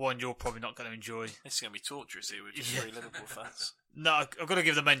 One you're probably not going to enjoy. This is going to be torturous here with just 3 Liverpool fans. No, I've got to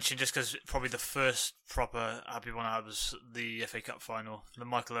give the mention just because probably the first proper happy one I had was the FA Cup final, the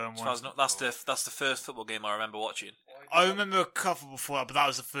Michael Owen one. That's the first football game I remember watching. I remember a couple before that, but that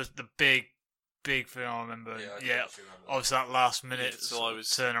was the big thing I remember. Yeah, obviously that last minute so I was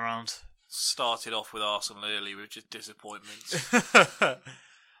turnaround. Started off with Arsenal early with just disappointments.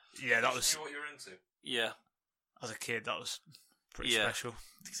 Yeah, that was. You know what you're into? Yeah. As a kid, that was pretty special.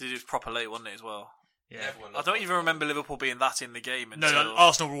 Because it was proper late, wasn't it, as well? Yeah. I don't even remember Liverpool being that in the game. Until... No,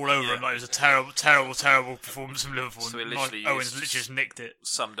 Arsenal were all over them. Like, it was a terrible performance from Liverpool. So Owens literally just nicked it.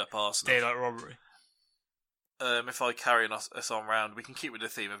 Summed up Arsenal. Daylight robbery. If I carry us on round, we can keep with the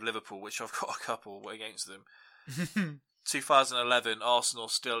theme of Liverpool, which I've got a couple against them. 2011, Arsenal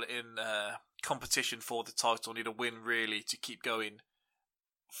still in competition for the title, need a win really to keep going.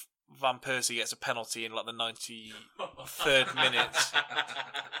 Van Persie gets a penalty in like the 93rd minute,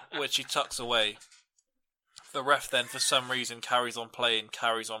 which he tucks away. The ref then, for some reason, carries on playing.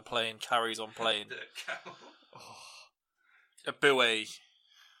 Aboué,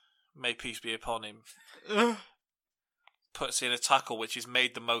 may peace be upon him, puts in a tackle which is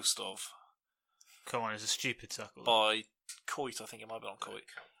made the most of. Come on, it's a stupid tackle. By Coit, I think it might be on Coit.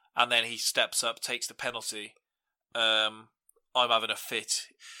 And then he steps up, takes the penalty. I'm having a fit.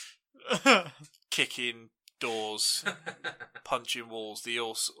 Kicking doors, punching walls,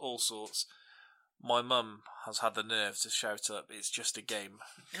 all sorts. My mum has had the nerve to shout up, "It's just a game,"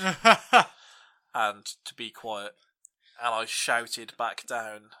 and to be quiet. And I shouted back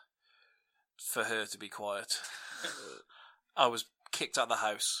down for her to be quiet. I was kicked out of the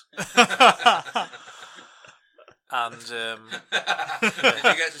house. And did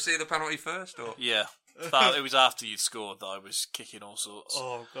you get to see the penalty first, or? Yeah, it was after you'd scored that I was kicking all sorts.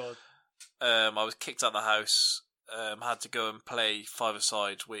 Oh God! I was kicked out of the house. Had to go and play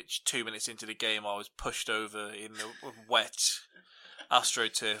five-a-side, which 2 minutes into the game I was pushed over in the wet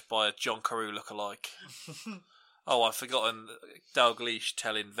AstroTurf by a John Carew lookalike. Oh, I've forgotten Dalglish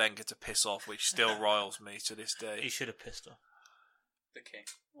telling Wenger to piss off, which still riles me to this day. He should have pissed off. The king.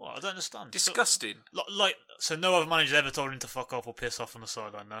 Well, I don't understand. Disgusting. So no other manager ever told him to fuck off or piss off on the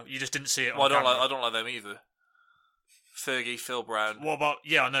sideline. No, you just didn't see it. Well, on camera. I don't like them either. Fergie, Phil Brown. What about?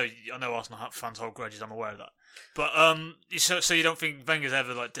 Yeah, I know Arsenal fans hold grudges. I'm aware of that. But so you don't think Wenger's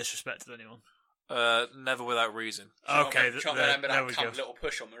ever disrespected anyone? Never without reason. Okay, remember there that we go. little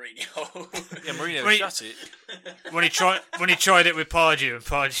push on Mourinho. Yeah, Mourinho shut it. When he tried it with Pardew, and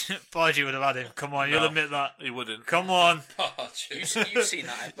Pardew would have had him. Come on, you'll admit that. He wouldn't. Come on. You've seen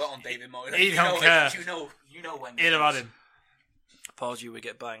that, but on David Moyes. He don't care. You know when. He'd have had him. Pardew would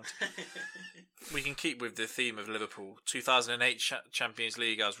get banged. We can keep with the theme of Liverpool. 2008 Champions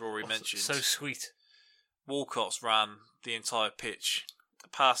League, as Rory mentioned. So sweet. Walcott's ran the entire pitch. A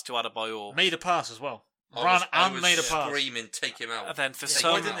pass to Adebayor. Made a pass as well. I was made a pass. Screaming, take him out. And then for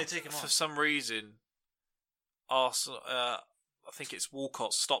some reason, Arsenal, I think it's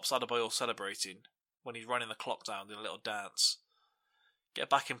Walcott, stops Adebayor celebrating when he's running the clock down, doing a little dance. Get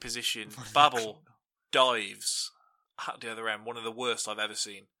back in position. Babel dives at the other end. One of the worst I've ever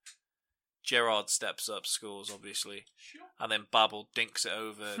seen. Gerrard steps up, scores, obviously. And then Babel dinks it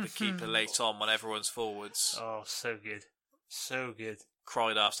over the keeper late on when everyone's forwards. Oh, so good. So good.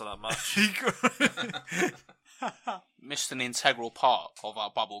 Cried after that match. Missed an integral part of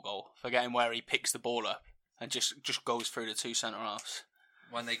our Babel goal, forgetting where he picks the ball up and just goes through the two centre halves.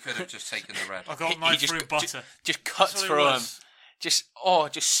 When they could have just taken the red. I got my through butter. Just cuts through him. Just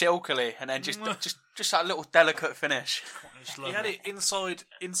silkily, and then just that little delicate finish. He had it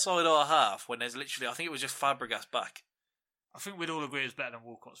inside our half when there's literally, I think it was just Fabregas back. I think we'd all agree it was better than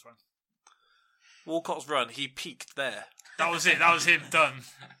Walcott's run. Walcott's run, he peaked there. That was it. That was him done.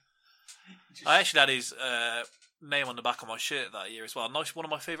 I actually had his name on the back of my shirt that year as well. Nice, one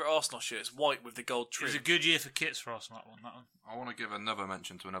of my favourite Arsenal shirts, white with the gold trim. It was a good year for kits for Arsenal. That one. I want to give another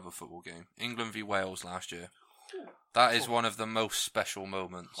mention to another football game. England v Wales last year. That is one of the most special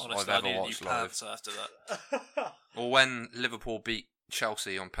moments Honestly, I've ever watched live. After that. Or when Liverpool beat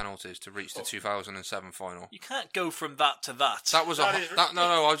Chelsea on penalties to reach the 2007 final. You can't go from that to that. That was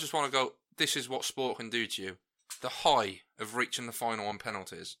no. I just want to go. This is what sport can do to you. The high of reaching the final on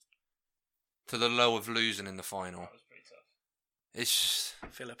penalties to the low of losing in the final. That was pretty tough. It's just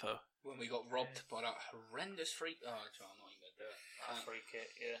Filippo. When we got robbed by that horrendous free. Oh, I'm not even gonna do it. Free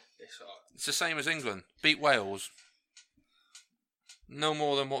kick, yeah. It's the same as England. Beat Wales. No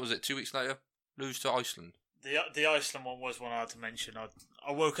more than, 2 weeks later? Lose to Iceland. The Iceland one was one I had to mention.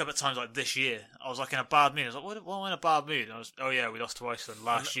 I woke up at times like this year. I was like in a bad mood. I was like, why am I in a bad mood? We lost to Iceland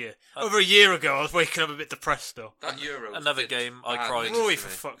last year. Over a year ago, I was waking up a bit depressed though. That Euro. Another game, I cried. Roy, for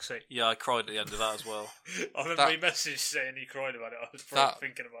fuck's sake. Yeah, I cried at the end of that as well. I remember he messaged saying he cried about it. I was probably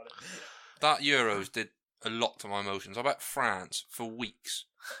thinking about it. That Euros did a lot to my emotions. I bet France for weeks.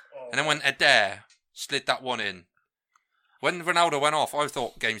 And then when Adair slid that one in, when Ronaldo went off, I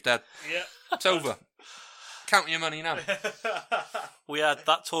thought, game's dead. Yeah. It's over. Count your money now. We had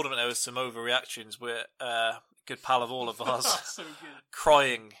that tournament, there was some overreactions with a good pal of all of us So good.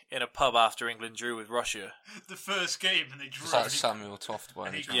 crying in a pub after England drew with Russia. The first game and they drew. Is that Samuel Toft by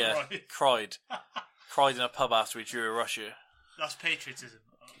any chance? Yeah, cried in a pub after we drew with Russia. That's patriotism.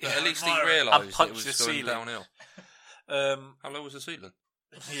 But at least he And realised it punched was the going ceiling. downhill. How low was the ceiling?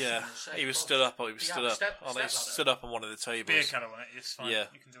 Yeah, he was stood up. He stood up. step He ladder. stood up on one of the tables. Beer can on it. It's fine. Yeah.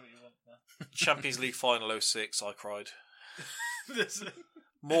 You can do what you want there. Champions League final 06, I cried.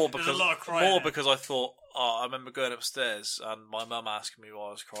 More There's because a lot of crying there. because I thought, I remember going upstairs and my mum asking me why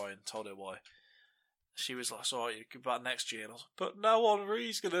I was crying. Told her why. She was like, "It's all right, you come back next year." And I was like, "But now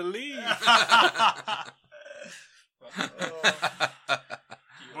Henri's gonna leave."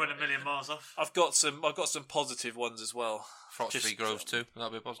 Went a million miles off. I've got some positive ones as well. Froxby Groves too. That'll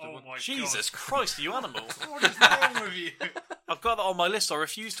be a positive one. My Jesus Christ, you animal! God. What is wrong with you? I've got that on my list. I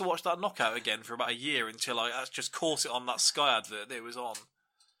refused to watch that knockout again for about a year until I just caught it on that Sky advert that it was on.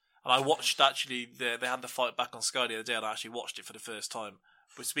 And I watched, actually, they had the fight back on Sky the other day, and I actually watched it for the first time.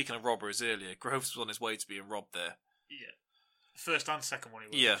 But speaking of robbers earlier, Groves was on his way to being robbed there. Yeah. First and second one he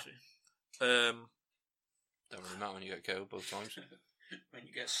was, Yeah. actually. Don't really matter when you get KO both times. When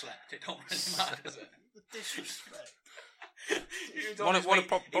you get slapped, it don't really matter, does it? Disrespect.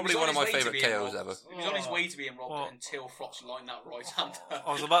 Probably one of my favourite KOs ever. He was on his way to being robbed until Flox lined that right hand up.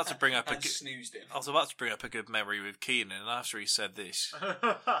 I was about to bring up and snoozed him. I was about to bring up a good memory with Keenan, and after he said this,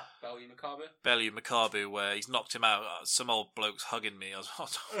 Bellew Makabu? Bellew Makabu, where he's knocked him out, some old bloke's hugging me. I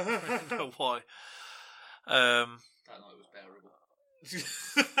don't know why. That night was bearable.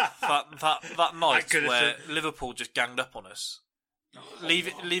 that night where Liverpool just ganged up on us,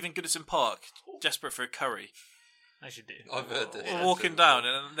 leaving Goodison Park, desperate for a curry. As you do. I've heard this. We're walking down,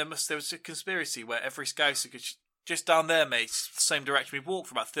 and there was a conspiracy where every Scouser could just down there, mate, same direction. We've walked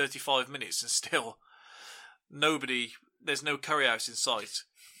for about 35 minutes, and still there's no curry house in sight.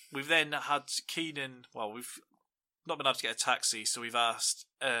 We've then had Keenan. Well, we've not been able to get a taxi, so we've asked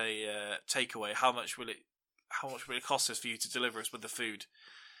a takeaway. How much will it cost us for you to deliver us with the food?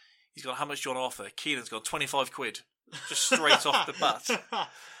 He's gone, how much do you want to offer? Keenan's gone, 25 quid. Just straight off the bat.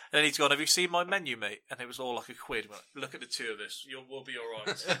 And then he's gone, have you seen my menu, mate? And it was all like a quid. Well, look at the two of us. We'll be all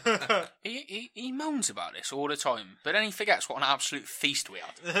right. He moans about this all the time, but then he forgets what an absolute feast we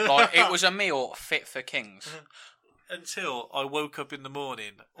had. Like, it was a meal fit for kings. Until I woke up in the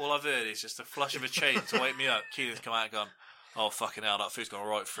morning, all I've heard is just a flash of a chain to wake me up. Keenan's come out and gone, oh, fucking hell, that food's gone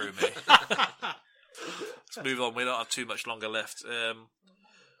right through me. Let's move on. We don't have too much longer left.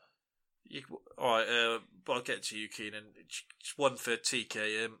 Alright, but I'll get to you, Keenan. Just one for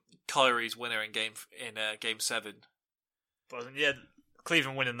TK. Kyrie's winner in game 7. But yeah,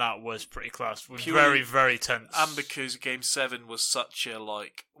 Cleveland winning that was pretty class. It was Purely- very, very tense. And because game 7 was such a,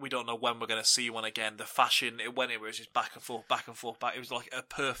 we don't know when we're going to see one again. The fashion it went in, it was just back and forth. It was like a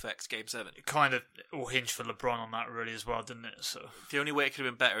perfect game 7. It kind of all hinged for LeBron on that really as well, didn't it? So The only way it could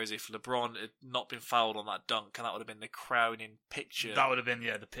have been better is if LeBron had not been fouled on that dunk, and that would have been the crowning picture. that would have been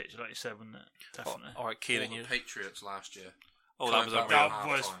the picture, like you said, wouldn't it? Definitely. Alright, Keenan, All you. the Patriots last year. Oh, that was Coming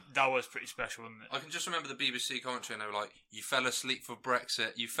unreal. back That was pretty special, wasn't it? I can just remember the BBC commentary and they were like, you fell asleep for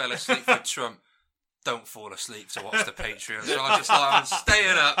Brexit, you fell asleep for Trump. Don't fall asleep to watch the Patriots. So I just I'm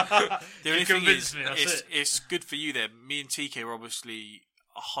staying up. The only thing convinced is, me, that's it's good for you there. Me and TK were obviously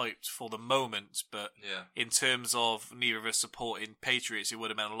hyped for the moment, but Yeah. in terms of neither of us supporting Patriots, it would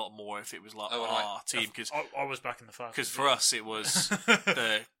have meant a lot more if it was like Oh, our team. Because I was back in the fight. for us, it was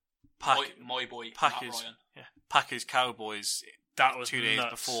the My boy, Packers, Matt Ryan. Packers Cowboys that was 2 days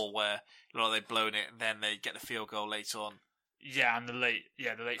nuts. before, where they'd blown it, and then they get the field goal later on. Yeah, and the late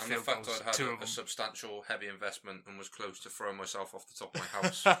And the field fact goals, I'd had two a of them. substantial, heavy investment and was close to throwing myself off the top of my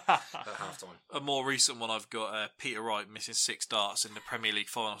house at halftime. A more recent one I've got, Peter Wright missing 6 darts in the Premier League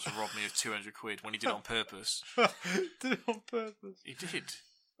finals to rob me of 200 quid when he did it on purpose. Did it on purpose? He did.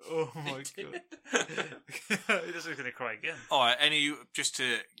 Oh my god! He just going to cry again. All right, just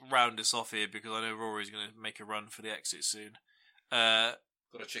to round us off here, because I know Rory's going to make a run for the exit soon. Got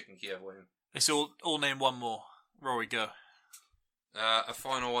a chicken Kiev win. It's all name one more. Rory, go. A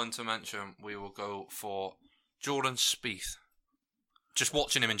final one to mention, we will go for Jordan Spieth. Just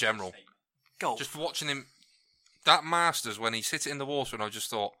watching him in general. Golf. Just watching him. That Masters, when he's hit it in the water, and I just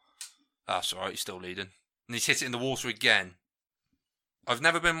thought, that's alright, he's still leading. And he's hit it in the water again. I've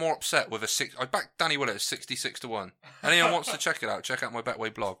never been more upset with I backed Danny Willett at 66-1. Anyone wants to check it out, check out my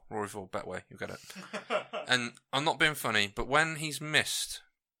Betway blog. Rory Ford Betway, you get it. And I'm not being funny, but when he's missed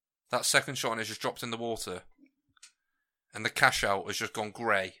that second shot and it's just dropped in the water, and the cash out has just gone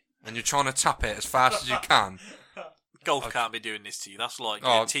grey, and you're trying to tap it as fast as you can. Golf can't be doing this to you. That's like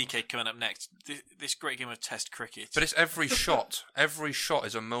TK coming up next. This great game of Test cricket. But it's every shot. Every shot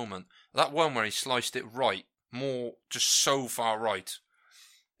is a moment. That one where he sliced it right, just so far right.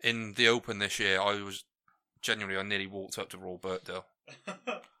 In the Open this year, I nearly walked up to Royal Birkdale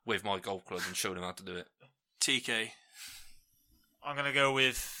with my golf club and showed him how to do it. TK. I'm going to go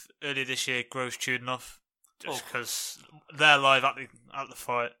with earlier this year, Groves Chudinoff, just because they're live at the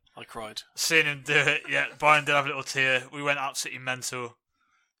fight. I cried. Seeing him do it, yeah. Brian did have a little tear. We went absolutely mental.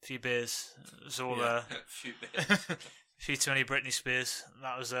 A few beers. It was all A few bits. few too many Britney Spears.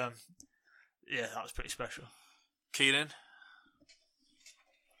 That was that was pretty special. Keenan?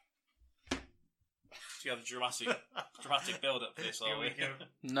 Do you have a dramatic build-up for this, are we?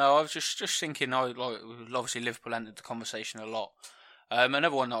 No, I was just thinking. Obviously Liverpool entered the conversation a lot.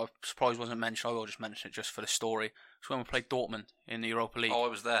 Another one that I'm surprised wasn't mentioned. I will just mention it just for the story. It's when we played Dortmund in the Europa League. Oh, I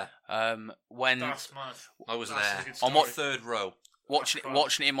was there. When That's mad. I was That's there. a good On what story. third row?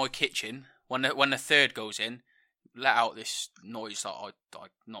 watching it in my kitchen, when the third goes in, let out this noise that I'm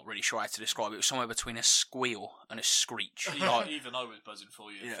not really sure how to describe. It was somewhere between a squeal and a screech. Even I was buzzing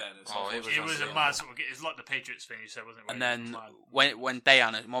for you, in fairness. Oh, It was a mad sort of. It's like the Patriots thing you said, wasn't it? And then when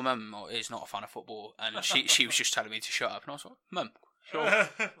Diana, my mum is not a fan of football, and she was just telling me to shut up, and I was like, Mum, sure,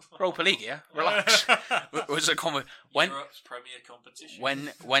 Europa League, yeah, relax. It was a comment Europe's premier competition.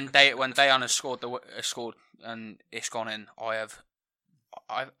 when Diana scored and it's gone in.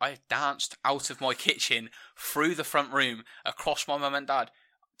 I danced out of my kitchen, through the front room, across my mum and dad.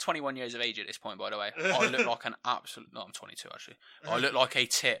 21 years of age at this point, by the way. I look like an absolute... No, I'm 22, actually. I look like a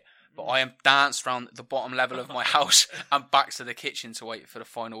tit. But I am danced around the bottom level of my house and back to the kitchen to wait for the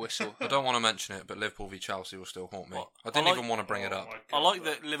final whistle. I don't want to mention it, but Liverpool v Chelsea will still haunt me. What? I didn't even want to bring it up. I like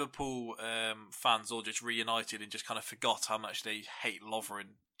that Liverpool fans all just reunited and just kind of forgot how much they hate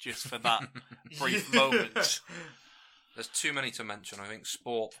Lovren just for that brief moment. There's too many to mention. I think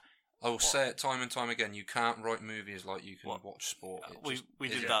sport... I will say it time and time again. You can't write movies like you can watch sport. We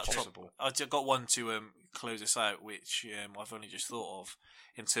did that. I got one to close us out, which I've only just thought of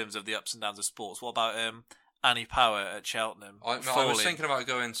in terms of the ups and downs of sports. What about Annie Power at Cheltenham? I was thinking about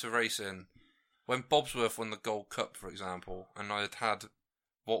going to racing when Bobsworth won the Gold Cup, for example, and I had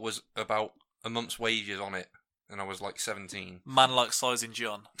what was about a month's wages on it, and I was like 17. Man like Sizing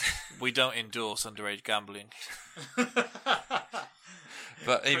John. We don't endorse underage gambling.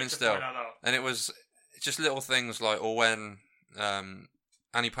 But even still, and it was just little things like, or when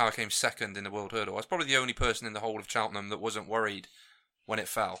Annie Power came second in the World Hurdle, I was probably the only person in the whole of Cheltenham that wasn't worried when it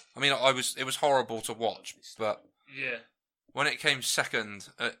fell. I mean, it was horrible to watch, but when it came second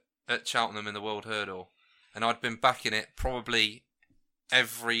at Cheltenham in the World Hurdle, and I'd been backing it probably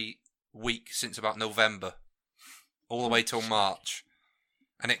every week since about November, all the way till March,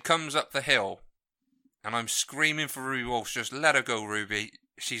 and it comes up the hill. And I'm screaming for Ruby Walsh, just let her go, Ruby.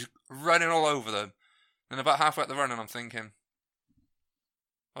 She's running all over them. And about halfway up the run, and I'm thinking,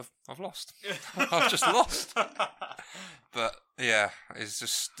 I've lost. I've just lost. But yeah, it's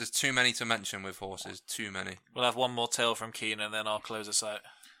just there's too many to mention with horses. Too many. We'll have one more tale from Keenan, and then I'll close us out.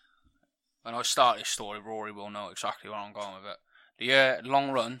 When I start this story, Rory will know exactly where I'm going with it. The year Long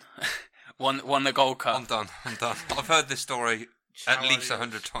Run won the Gold Cup. I'm done. I've heard this story at least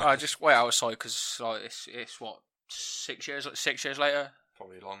 100 times. I just wait outside because it's what 6 years later,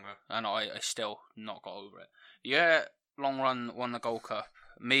 probably longer, and I still not got over it. Yeah, Long Run won the Gold Cup.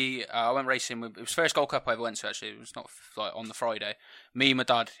 Me, I went racing. It was the first Gold Cup I ever went to. Actually, it was not like on the Friday. Me, my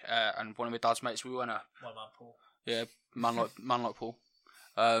dad, and one of my dad's mates. We went up. One man, Paul. Yeah, man like Paul.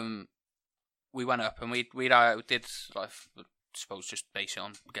 We went up and we did like. I suppose just based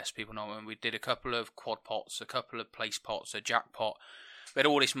on guess people know, and we did a couple of quad pots, a couple of place pots, a jackpot. We had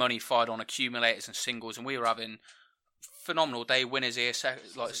all this money fired on accumulators and singles, and we were having phenomenal day. Winners here,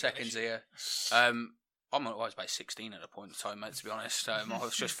 seconds here. I was about 16 at the point in time, mate, to be honest. I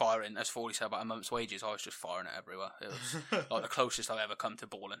was just firing, as Fordy said, about a month's wages. I was just firing it everywhere. It was like the closest I've ever come to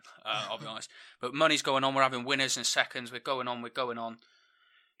balling, I'll be honest. But money's going on. We're having winners and seconds. We're going on.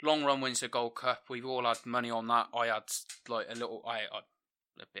 Long Run wins the Gold Cup. We've all had money on that. I had like a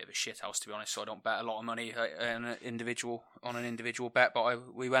bit of a shit house, to be honest, so I don't bet a lot of money on an individual bet.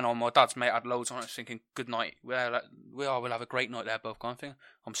 But we went on. My dad's mate had loads on it. I was thinking, good night. We'll have a great night there, both kind of thing.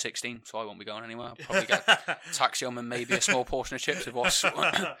 I'm 16, so I won't be going anywhere. I'll probably get a taxi home and maybe a small portion of chips with us.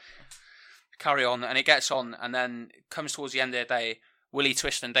 Carry on, and it gets on, and then it comes towards the end of the day. Willie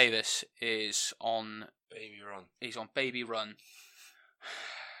Twiston Davis is on Baby Run. He's on Baby Run.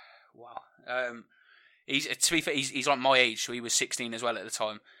 Wow. He's to be fair, he's like my age, so he was 16 as well at the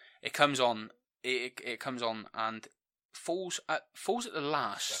time. It comes on, and falls at the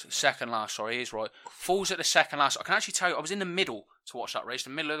last, second last. Sorry, he's right. Falls at the second last. I can actually tell you, I was in the middle to watch that race, the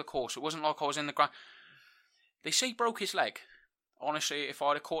middle of the course. It wasn't like I was in the ground. They say he broke his leg. Honestly, if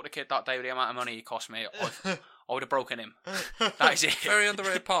I'd have caught the kid that day with the amount of money he cost me, I would have broken him. That is it. Very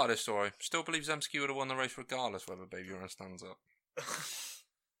underrated part of this story. Still believe Zemsky would have won the race regardless whether Baby Run stands up.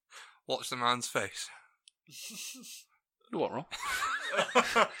 Watch the man's face. What wrong?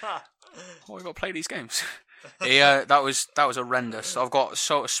 Why we got to play these games? Yeah, that was horrendous. I've got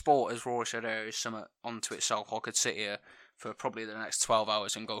sort of sport, as Rory said there, is something onto itself. I could sit here for probably the next 12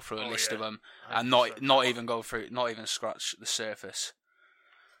 hours and go through a list of them, and not even scratch the surface.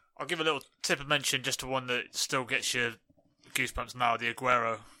 I'll give a little tip of mention just to one that still gets you goosebumps now. The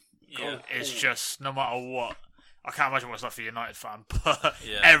Aguero goal is just, no matter what. I can't imagine what it's like for a United fan, but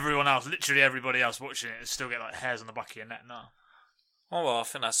everyone else, literally everybody else watching it, still get like hairs on the back of your neck now. Oh, well, I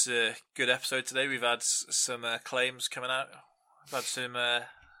think that's a good episode today. We've had some claims coming out. We've had some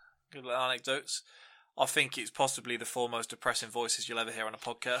good little anecdotes. I think it's possibly the four most depressing voices you'll ever hear on a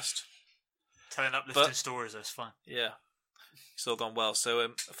podcast. Telling uplifting stories, that's fine. Yeah, it's all gone well. So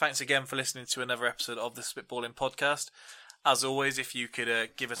thanks again for listening to another episode of the Spitballing Podcast. As always, if you could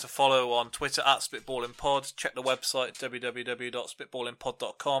give us a follow on Twitter at SpitballingPod, check the website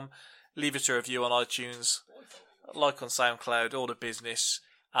www.spitballingpod.com, leave us a review on iTunes, like on SoundCloud, all the business,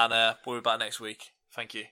 and we'll be back next week. Thank you.